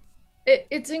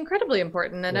 It's incredibly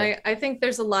important. And I think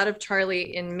there's a lot of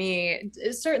Charlie in me,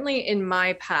 certainly in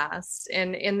my past,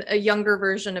 and in a younger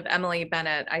version of Emily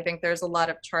Bennett. I think there's a lot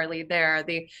of Charlie there.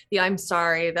 The I'm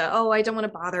sorry, I don't want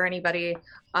to bother anybody.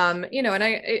 And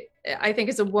I think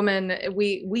as a woman,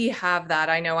 we have that.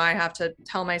 I know I have to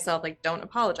tell myself, like, don't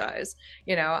apologize,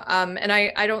 and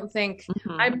I don't think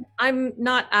I'm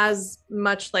not as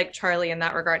much like Charlie in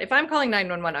that regard. If I'm calling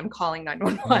 911, I'm calling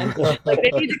 911. Like,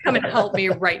 they need to come and help me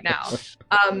right now.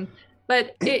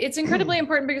 But it's incredibly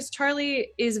important because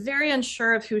Charlie is very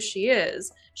unsure of who she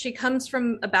is. She comes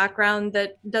from a background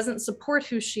that doesn't support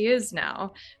who she is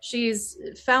now. She's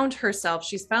found herself.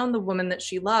 She's found the woman that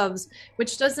she loves,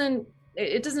 which doesn't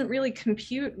really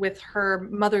compute with her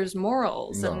mother's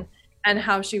morals and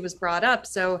how she was brought up.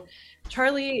 So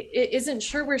Charlie isn't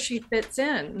sure where she fits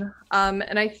in.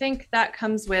 And I think that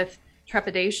comes with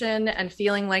trepidation and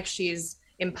feeling like she's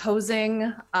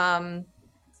imposing.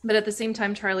 But at the same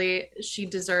time, Charlie, she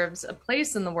deserves a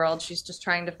place in the world. She's just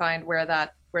trying to find where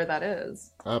that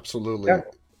is. Absolutely.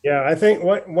 Yeah, I think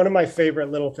one of my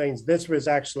favorite little things, this was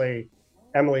actually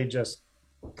Emily just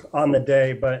on the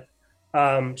day, but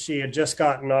she had just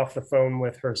gotten off the phone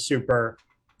with her super,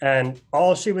 and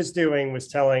all she was doing was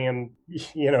telling him,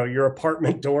 your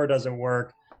apartment door doesn't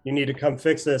work. You need to come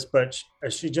fix this. But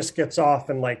she just gets off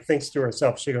and like thinks to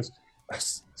herself, she goes,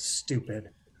 stupid.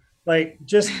 Like,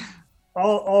 just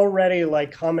already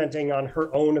like commenting on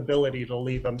her own ability to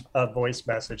leave a voice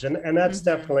message. And that's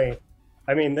definitely,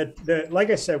 I mean, like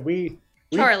I said,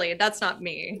 Charlie, that's not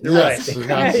me. Right.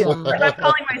 I'm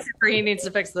calling my super, he needs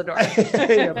to fix the door.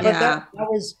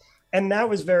 That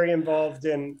was very involved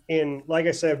in like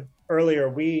I said earlier,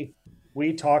 we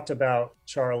talked about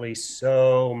Charlie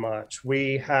so much.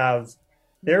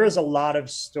 There is a lot of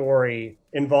story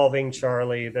involving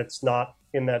Charlie that's not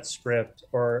in that script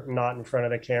or not in front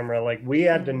of the camera. Like, we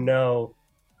had to know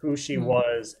who she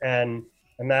was, and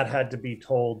that had to be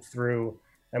told through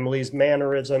Emily's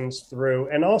mannerisms,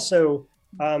 and also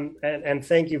and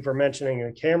thank you for mentioning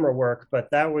the camera work,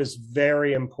 but that was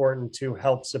very important to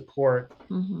help support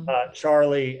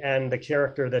Charlie and the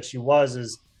character that she was.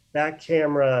 Is that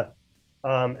camera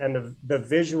and the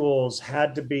visuals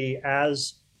had to be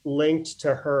as linked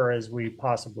to her as we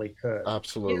possibly could.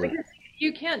 Absolutely.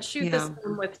 You can't shoot this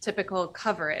film with typical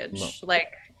coverage. No.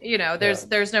 Like,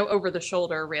 there's no over the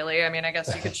shoulder really. I mean, I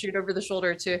guess you could shoot over the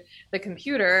shoulder to the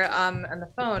computer and the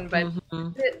phone, but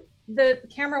the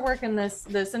camera work in the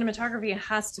cinematography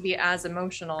has to be as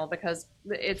emotional because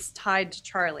it's tied to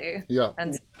Charlie. Yeah.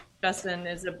 And Justin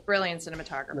is a brilliant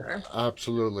cinematographer.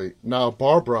 Absolutely. Now,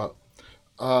 Barbara,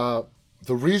 the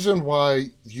reason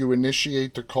why you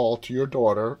initiate the call to your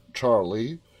daughter,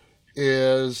 Charlie,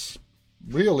 is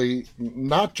really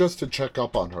not just to check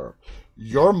up on her.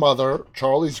 Your mother,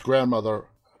 Charlie's grandmother,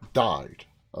 died,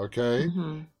 okay?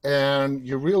 And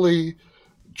you really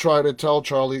try to tell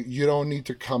Charlie, you don't need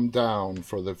to come down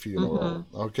for the funeral,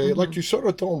 okay? Like, you sort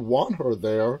of don't want her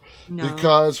there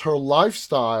because her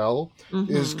lifestyle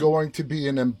is going to be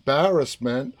an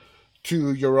embarrassment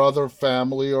to your other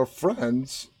family or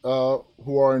friends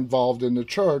who are involved in the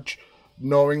church,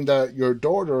 knowing that your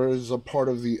daughter is a part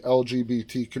of the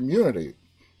LGBT community,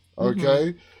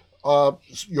 okay?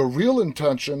 Your real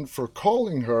intention for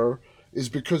calling her is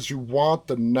because you want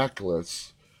the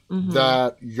necklace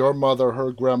that your mother,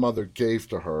 her grandmother, gave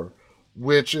to her,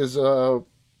 which is for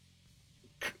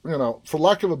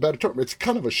lack of a better term, it's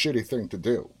kind of a shitty thing to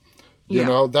do. You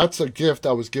know, that's a gift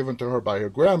that was given to her by her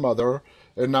grandmother,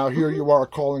 and now here you are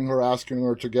calling her, asking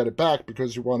her to get it back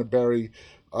because you want to bury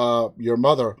your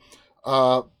mother.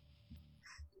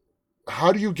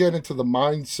 How do you get into the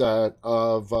mindset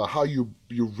of how you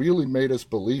really made us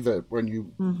believe it when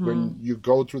you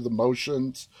go through the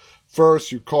motions?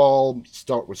 First, you call,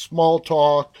 start with small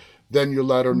talk, then you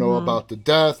let her know about the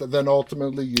death, and then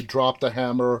ultimately you drop the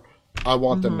hammer. I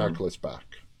want the necklace back.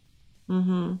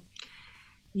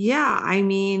 Yeah, I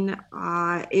mean,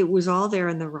 it was all there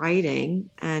in the writing,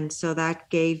 and so that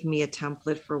gave me a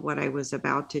template for what I was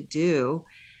about to do.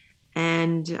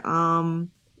 And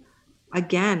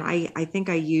again, I think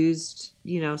I used,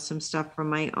 some stuff from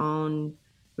my own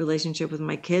relationship with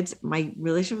my kids. My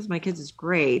relationship with my kids is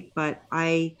great, but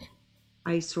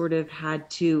I sort of had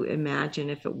to imagine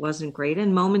if it wasn't great,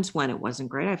 and moments when it wasn't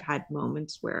great. I've had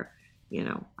moments where,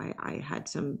 I had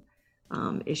some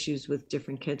issues with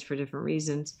different kids for different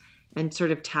reasons, and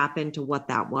sort of tap into what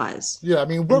that was. Yeah, I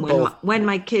mean, we're both... When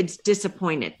my kids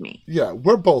disappointed me. Yeah,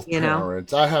 we're both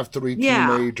parents. I have 3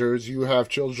 teenagers. You have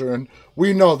children.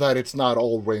 We know that it's not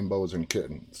all rainbows and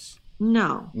kittens.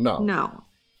 No.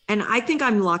 And I think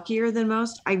I'm luckier than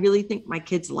most. I really think my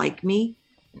kids like me.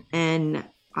 And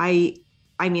I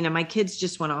mean, my kids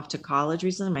just went off to college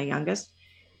recently, my youngest.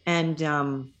 And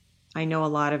I know a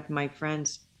lot of my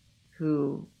friends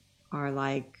who are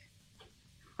like,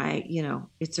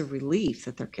 it's a relief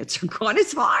that their kids are gone.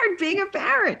 It's hard being a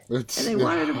parent, and they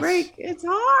wanted a break. It's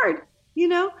hard,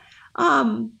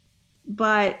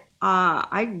 but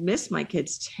I miss my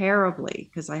kids terribly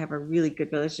because I have a really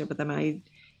good relationship with them. And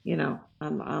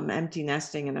I'm empty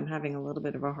nesting and I'm having a little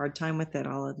bit of a hard time with it,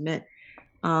 I'll admit.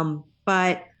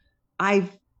 But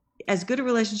as good a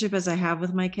relationship as I have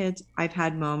with my kids, I've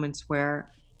had moments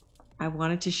where I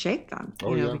wanted to shake them,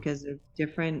 because of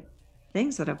different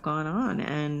things that have gone on,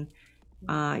 and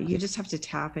you just have to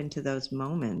tap into those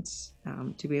moments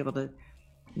to be able to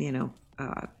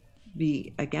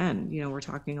be, again, we're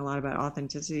talking a lot about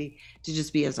authenticity, to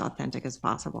just be as authentic as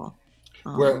possible.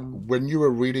 When you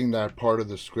were reading that part of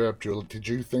the script, did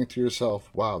you think to yourself,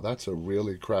 wow, that's a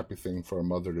really crappy thing for a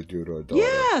mother to do to a daughter?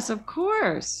 Yes, of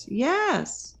course.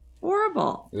 Yes.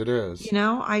 Horrible. It is.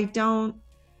 I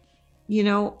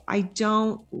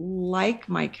don't like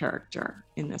my character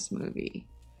in this movie.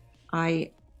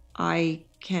 I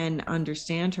can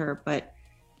understand her,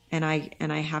 and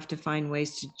I have to find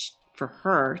ways for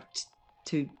her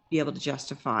to be able to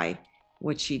justify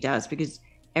what she does, because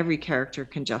every character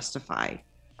can justify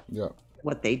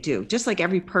what they do. Just like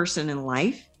every person in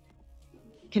life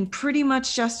can pretty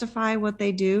much justify what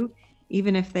they do,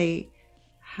 even if they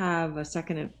have a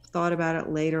second thought about it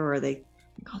later, or they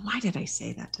go, why did I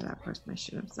say that to that person? I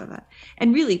shouldn't have said that.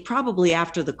 And really, probably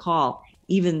after the call,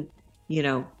 even,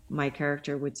 my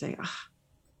character would say,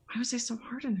 why was I so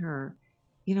hard on her?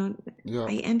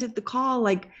 I ended the call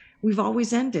like we've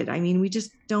always ended. I mean, we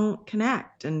just don't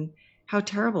connect. And how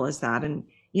terrible is that? And,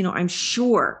 I'm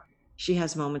sure she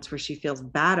has moments where she feels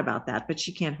bad about that, but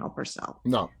she can't help herself.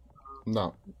 No.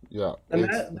 Yeah.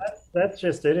 And that's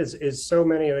just it, is so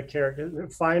many of the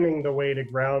characters, finding the way to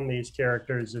ground these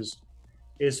characters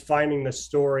is finding the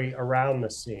story around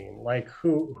the scene. Like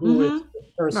who is the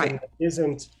person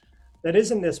that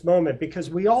isn't this moment, because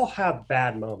we all have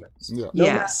bad moments. Yeah. No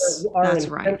matter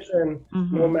our intention,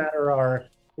 no matter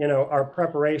our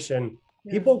preparation,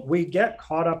 People, we get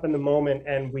caught up in the moment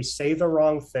and we say the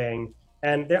wrong thing.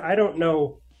 And I don't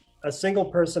know a single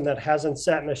person that hasn't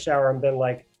sat in the shower and been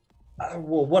like,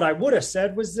 well, what I would have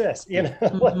said was this,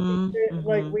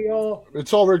 like we all.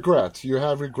 It's all regrets. You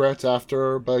have regrets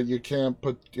after, but you can't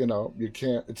put, you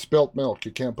can't, it's spilt milk.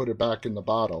 You can't put it back in the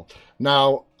bottle.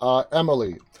 Now,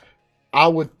 Emily, I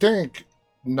would think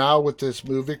now with this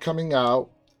movie coming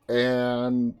out,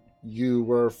 and you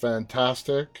were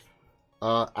fantastic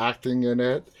acting in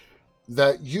it,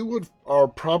 that are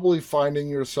probably finding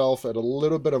yourself at a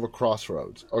little bit of a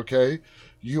crossroads. Okay,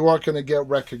 you are going to get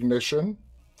recognition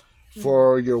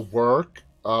for your work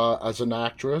as an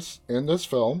actress in this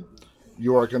film.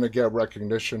 You are going to get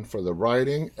recognition for the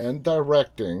writing and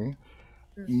directing.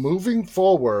 Moving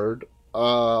forward,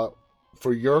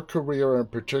 for your career in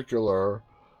particular,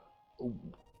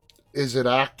 is it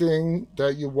acting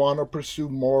that you want to pursue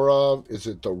more of? Is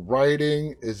it the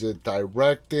writing? Is it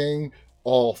directing?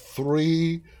 All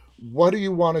three? What do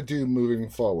you want to do moving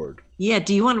forward? Yeah,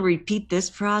 do you want to repeat this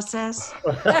process?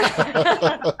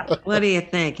 What do you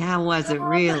think? How was it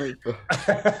really?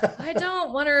 I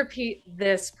don't want to repeat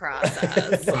this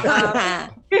process.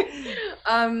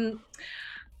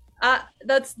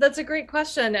 That's a great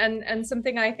question, and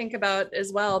something I think about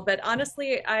as well. But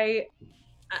honestly,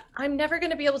 I'm never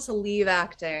going to be able to leave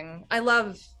acting. I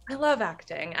love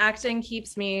acting. Acting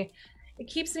keeps me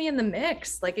in the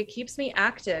mix. Like, it keeps me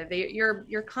active.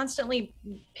 You're constantly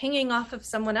pinging off of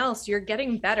someone else. You're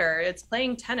getting better. It's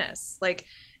playing tennis. Like,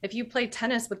 if you play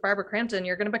tennis with Barbara Crampton,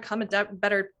 you're going to become a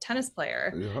better tennis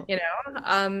player.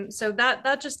 Yeah. So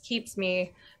that just keeps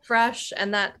me fresh,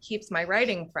 and that keeps my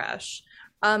writing fresh.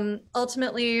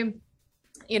 Ultimately,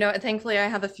 thankfully I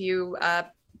have a few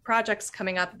projects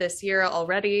coming up this year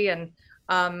already, and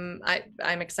I'm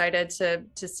excited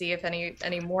to see if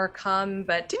any more come.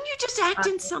 But didn't you just act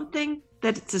in something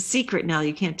that it's a secret now?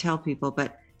 You can't tell people,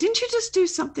 but didn't you just do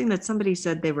something that somebody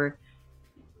said they were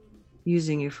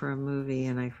using you for a movie,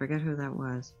 and I forget who that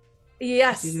was?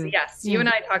 Yes. You and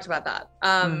I talked about that.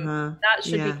 That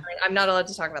should be. I'm not allowed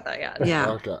to talk about that yet. Yeah.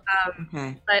 Okay.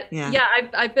 Okay. But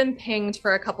I've been pinged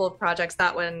for a couple of projects.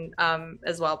 That one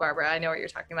as well, Barbara. I know what you're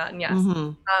talking about, and yes.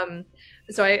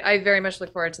 So I very much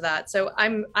look forward to that. So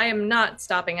I am not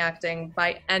stopping acting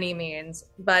by any means,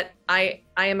 but I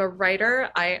am a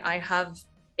writer. I have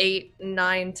 8,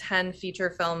 9, 10 feature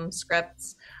film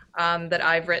scripts that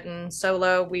I've written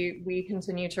solo. We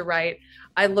continue to write.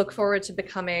 I look forward to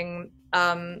becoming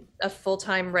a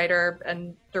full-time writer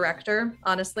and director,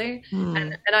 honestly.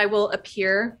 And I will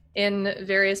appear in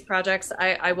various projects.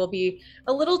 I will be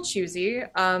a little choosy,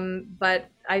 but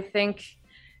I think,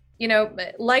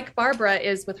 like Barbara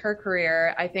is with her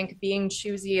career, I think being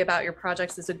choosy about your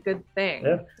projects is a good thing.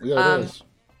 Yeah, it is.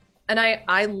 And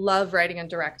I love writing and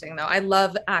directing, though. I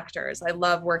love actors. I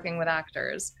love working with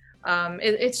actors.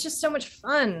 It's just so much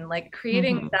fun, like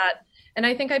creating that. And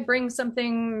I think I bring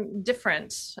something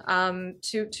different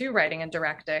to writing and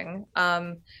directing.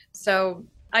 So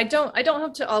I don't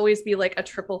hope to always be like a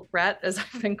triple threat, as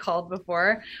I've been called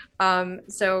before.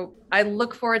 So I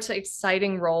look forward to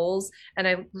exciting roles, and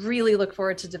I really look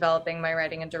forward to developing my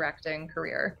writing and directing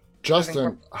career.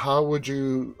 Justin, how would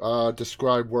you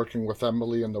describe working with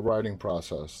Emily in the writing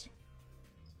process?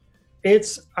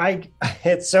 It's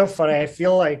so funny. I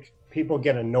feel like people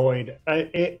get annoyed.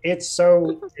 It's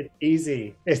so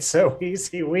easy. It's so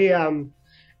easy.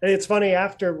 It's funny,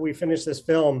 after we finish this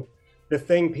film, the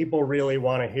thing people really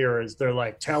want to hear is they're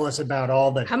like, tell us about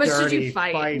all the how much did you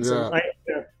fight? Fights.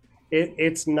 Yeah.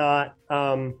 It's not.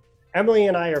 Emily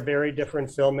and I are very different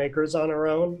filmmakers on our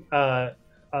own.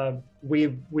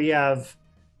 We have,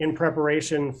 in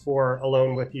preparation for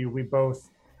Alone with You, we both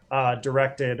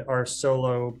directed our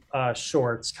solo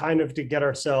shorts, kind of to get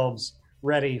ourselves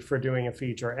ready for doing a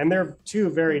feature. And they're two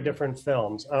very different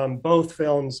films. Both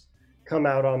films come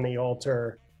out on the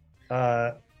Alter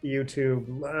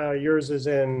YouTube. Yours is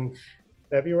in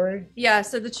February? Yeah,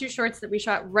 so the two shorts that we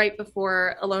shot right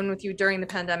before Alone with You during the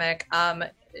pandemic,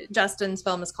 Justin's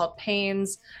film is called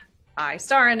Pains. I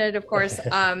star in it, of course.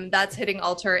 That's hitting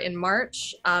Alter in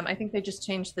March. I think they just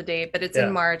changed the date, but it's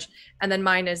in March. And then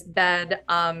mine is Bed,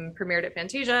 premiered at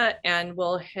Fantasia, and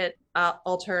will hit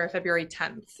Alter February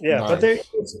 10th. Yeah, nice.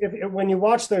 But when you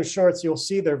watch those shorts, you'll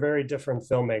see they're very different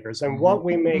filmmakers. And what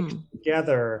we make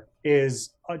together is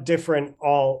different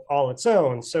all its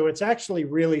own. So it's actually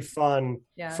really fun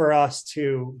for us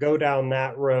to go down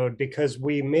that road, because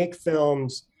we make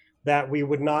films that we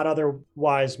would not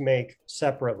otherwise make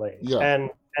separately.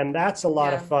 And that's a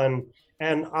lot of fun.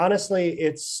 And honestly,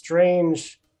 it's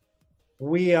strange.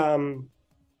 We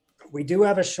do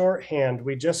have a shorthand.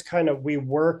 We just we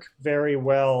work very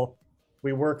well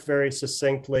We work very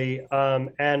succinctly.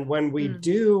 And when we Mm.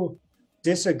 do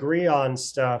disagree on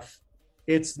stuff,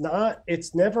 it's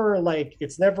never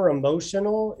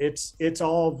emotional. It's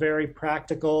all very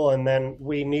practical. And then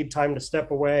we need time to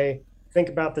step away, think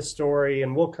about the story,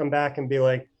 and we'll come back and be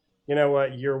like, you know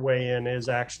what, your way in is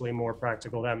actually more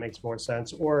practical. That makes more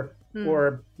sense. Mm.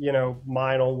 Or,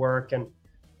 mine will work. And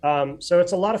so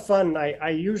it's a lot of fun. I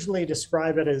usually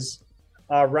describe it as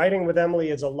writing with Emily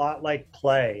is a lot like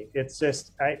play. It's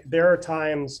just, there are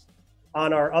times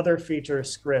on our other feature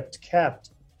script,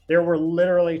 Kept, there were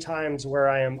literally times where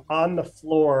I am on the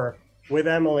floor with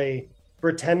Emily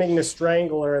pretending to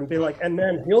strangle her and be like, and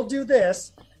then he'll do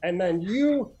this, and then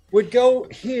you would go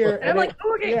here. And I'm like,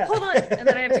 oh, okay, yeah. hold on. And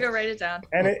then I have to go write it down.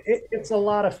 And it's a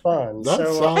lot of fun. That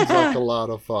So, sounds like a lot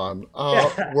of fun.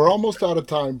 Yeah. We're almost out of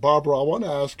time. Barbara, I want to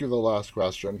ask you the last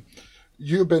question.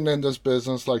 You've been in this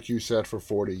business, like you said, for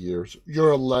 40 years.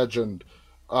 You're a legend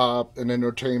in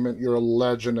entertainment. You're a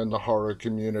legend in the horror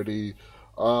community.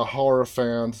 Horror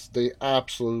fans, they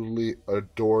absolutely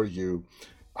adore you.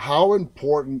 How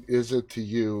important is it to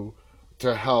you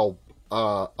to help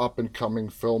up and coming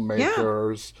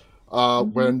filmmakers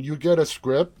when you get a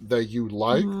script that you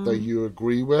like, that you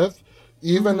agree with,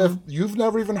 even if you've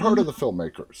never even heard of the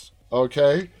filmmakers,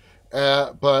 okay?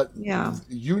 But Yeah.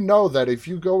 you know that if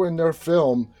you go in their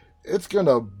film, it's going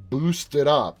to boost it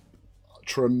up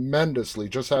tremendously,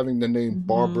 just having the name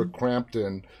Barbara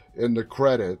Crampton in the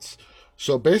credits.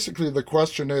 So basically, the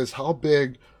question is, how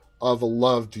big of a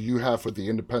love do you have for the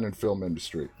independent film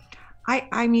industry?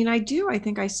 I mean, I do. I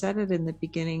think I said it in the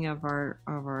beginning of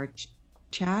our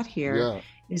chat here. Yeah.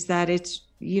 Is that it's,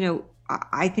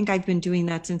 I think I've been doing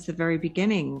that since the very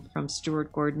beginning, from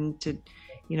Stuart Gordon to,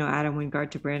 Adam Wingard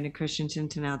to Brandon Christensen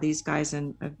to now these guys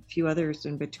and a few others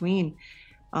in between.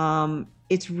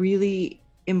 It's really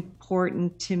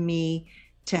important to me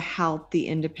to help the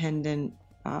independent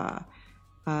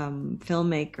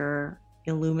filmmaker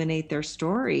illuminate their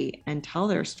story and tell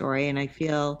their story. And I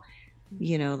feel,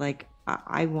 like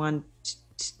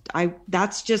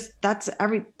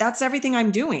that's everything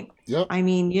I'm doing. Yep. I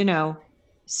mean,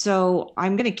 so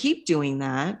I'm going to keep doing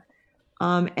that.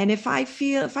 And if I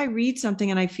read something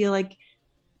and I feel like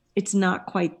it's not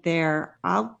quite there,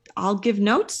 I'll give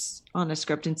notes on a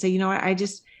script and say,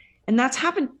 and that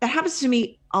happens to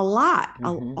me a lot,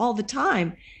 all the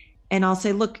time. And I'll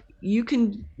say, look, you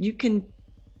can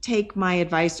take my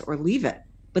advice or leave it,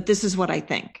 but this is what I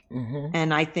think.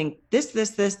 And I think this,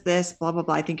 blah, blah,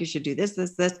 blah. I think you should do this.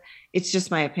 It's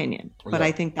just my opinion, but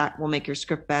I think that will make your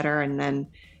script better. And then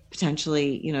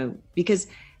potentially, because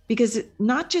it's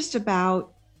not just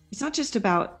about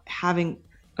having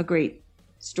a great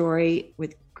story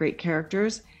with great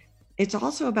characters. It's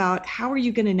also about how are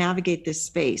you going to navigate this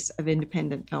space of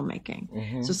independent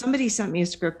filmmaking. So somebody sent me a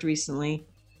script recently,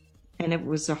 and it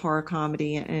was a horror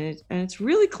comedy, and it's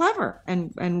really clever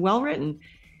and well written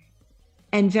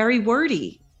and very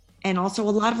wordy, and also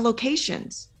a lot of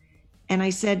locations. And I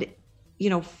said,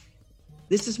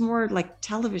 this is more like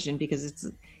television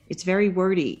because it's very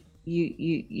wordy.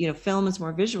 Film is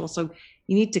more visual, so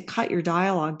you need to cut your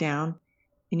dialogue down,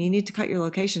 and you need to cut your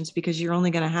locations because you're only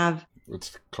going to have a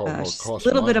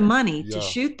little bit of money to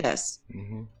shoot this.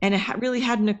 And it really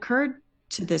hadn't occurred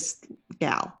to this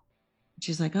gal.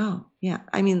 She's like, oh yeah.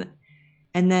 I mean,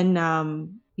 and then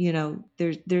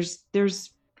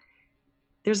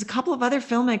there's a couple of other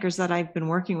filmmakers that I've been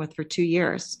working with for 2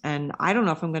 years, and I don't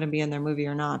know if I'm going to be in their movie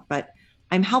or not, but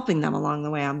I'm helping them along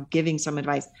the way. I'm giving some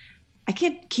advice. I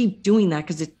can't keep doing that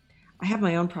because I have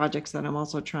my own projects that I'm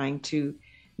also trying to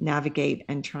navigate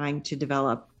and trying to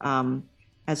develop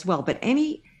as well. But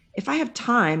if I have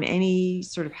time, any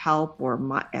sort of help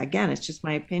again, it's just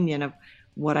my opinion of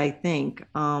what I think,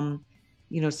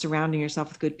 surrounding yourself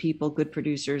with good people, good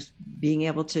producers, being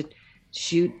able to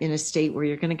shoot in a state where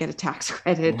you're going to get a tax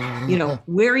credit,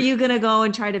 where are you going to go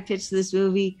and try to pitch this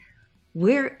movie?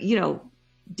 Where,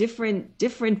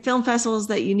 different film festivals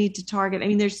that you need to target. I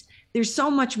mean, there's so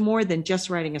much more than just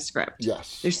writing a script.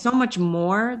 Yes. There's so much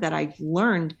more that I've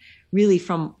learned really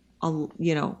from a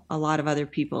lot of other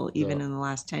people, even in the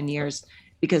last 10 years,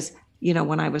 because,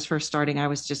 when I was first starting, I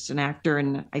was just an actor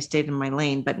and I stayed in my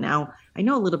lane, but now I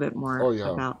know a little bit more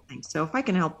about things. So if I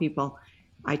can help people,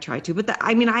 I try to, but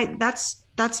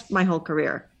that's my whole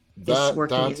career. That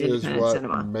is what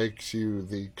cinema. makes you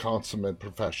the consummate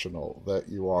professional that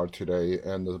you are today,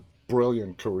 and the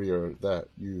brilliant career that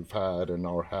you've had and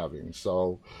are having.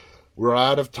 So we're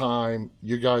out of time.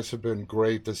 You guys have been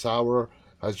great. This hour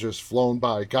has just flown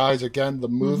by. Guys, again, the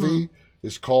movie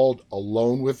is called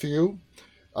Alone with You.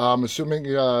 I'm assuming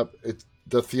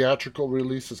the theatrical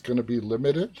release is going to be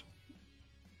limited.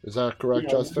 Is that correct,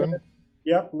 Yeah, Justin?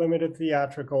 yep, limited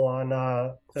theatrical on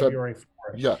February 4th.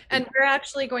 Yeah. And we're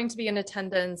actually going to be in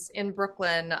attendance in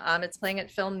Brooklyn. It's playing at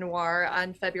Film Noir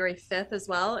on February 5th as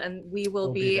well. And we will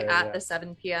We'll be be there, at yeah. the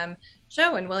 7 p.m.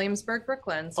 show in Williamsburg,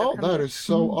 Brooklyn. So Oh, come that through. is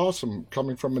so awesome.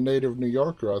 Coming from a native New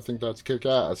Yorker, I think that's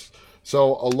kick-ass.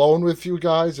 So, Alone with You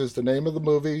Guys is the name of the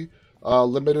movie.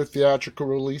 Limited theatrical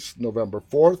release November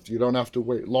 4th. You don't have to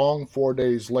wait long, 4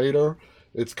 days later.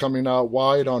 It's coming out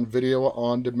wide on video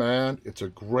on demand. It's a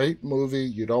great movie.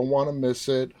 You don't want to miss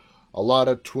it. A lot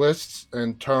of twists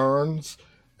and turns.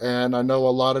 And I know a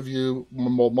lot of you,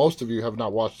 well, most of you have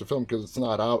not watched the film because it's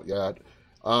not out yet.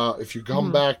 If you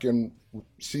come back and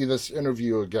see this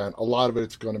interview again, a lot of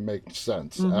it's going to make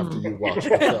sense after you watch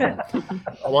the film.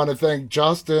 I want to thank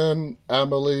Justin,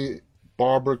 Emily,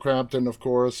 Barbara Crampton, of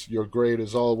course. You're great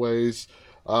as always.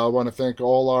 I want to thank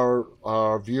all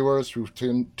our viewers who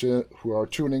are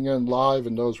tuning in live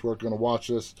and those who are going to watch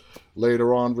this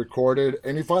later on recorded.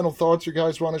 Any final thoughts you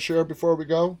guys want to share before we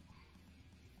go?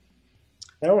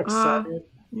 I'm excited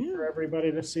Yeah. for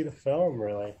everybody to see the film,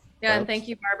 really. Yeah, and thank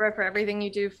you, Barbara, for everything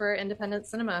you do for independent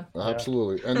cinema.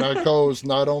 Absolutely. And that goes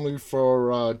not only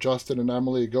for Justin and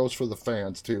Emily, it goes for the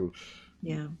fans too.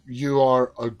 Yeah. You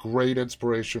are a great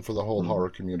inspiration for the whole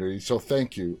horror community. So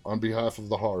thank you on behalf of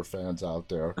the horror fans out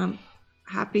there. I'm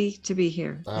happy to be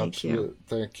here. Thank you. Absolutely.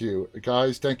 Thank you.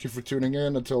 Guys, thank you for tuning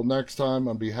in. Until next time,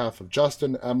 on behalf of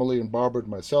Justin, Emily, and Barbara and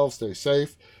myself, stay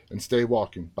safe and stay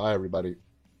walking. Bye, everybody.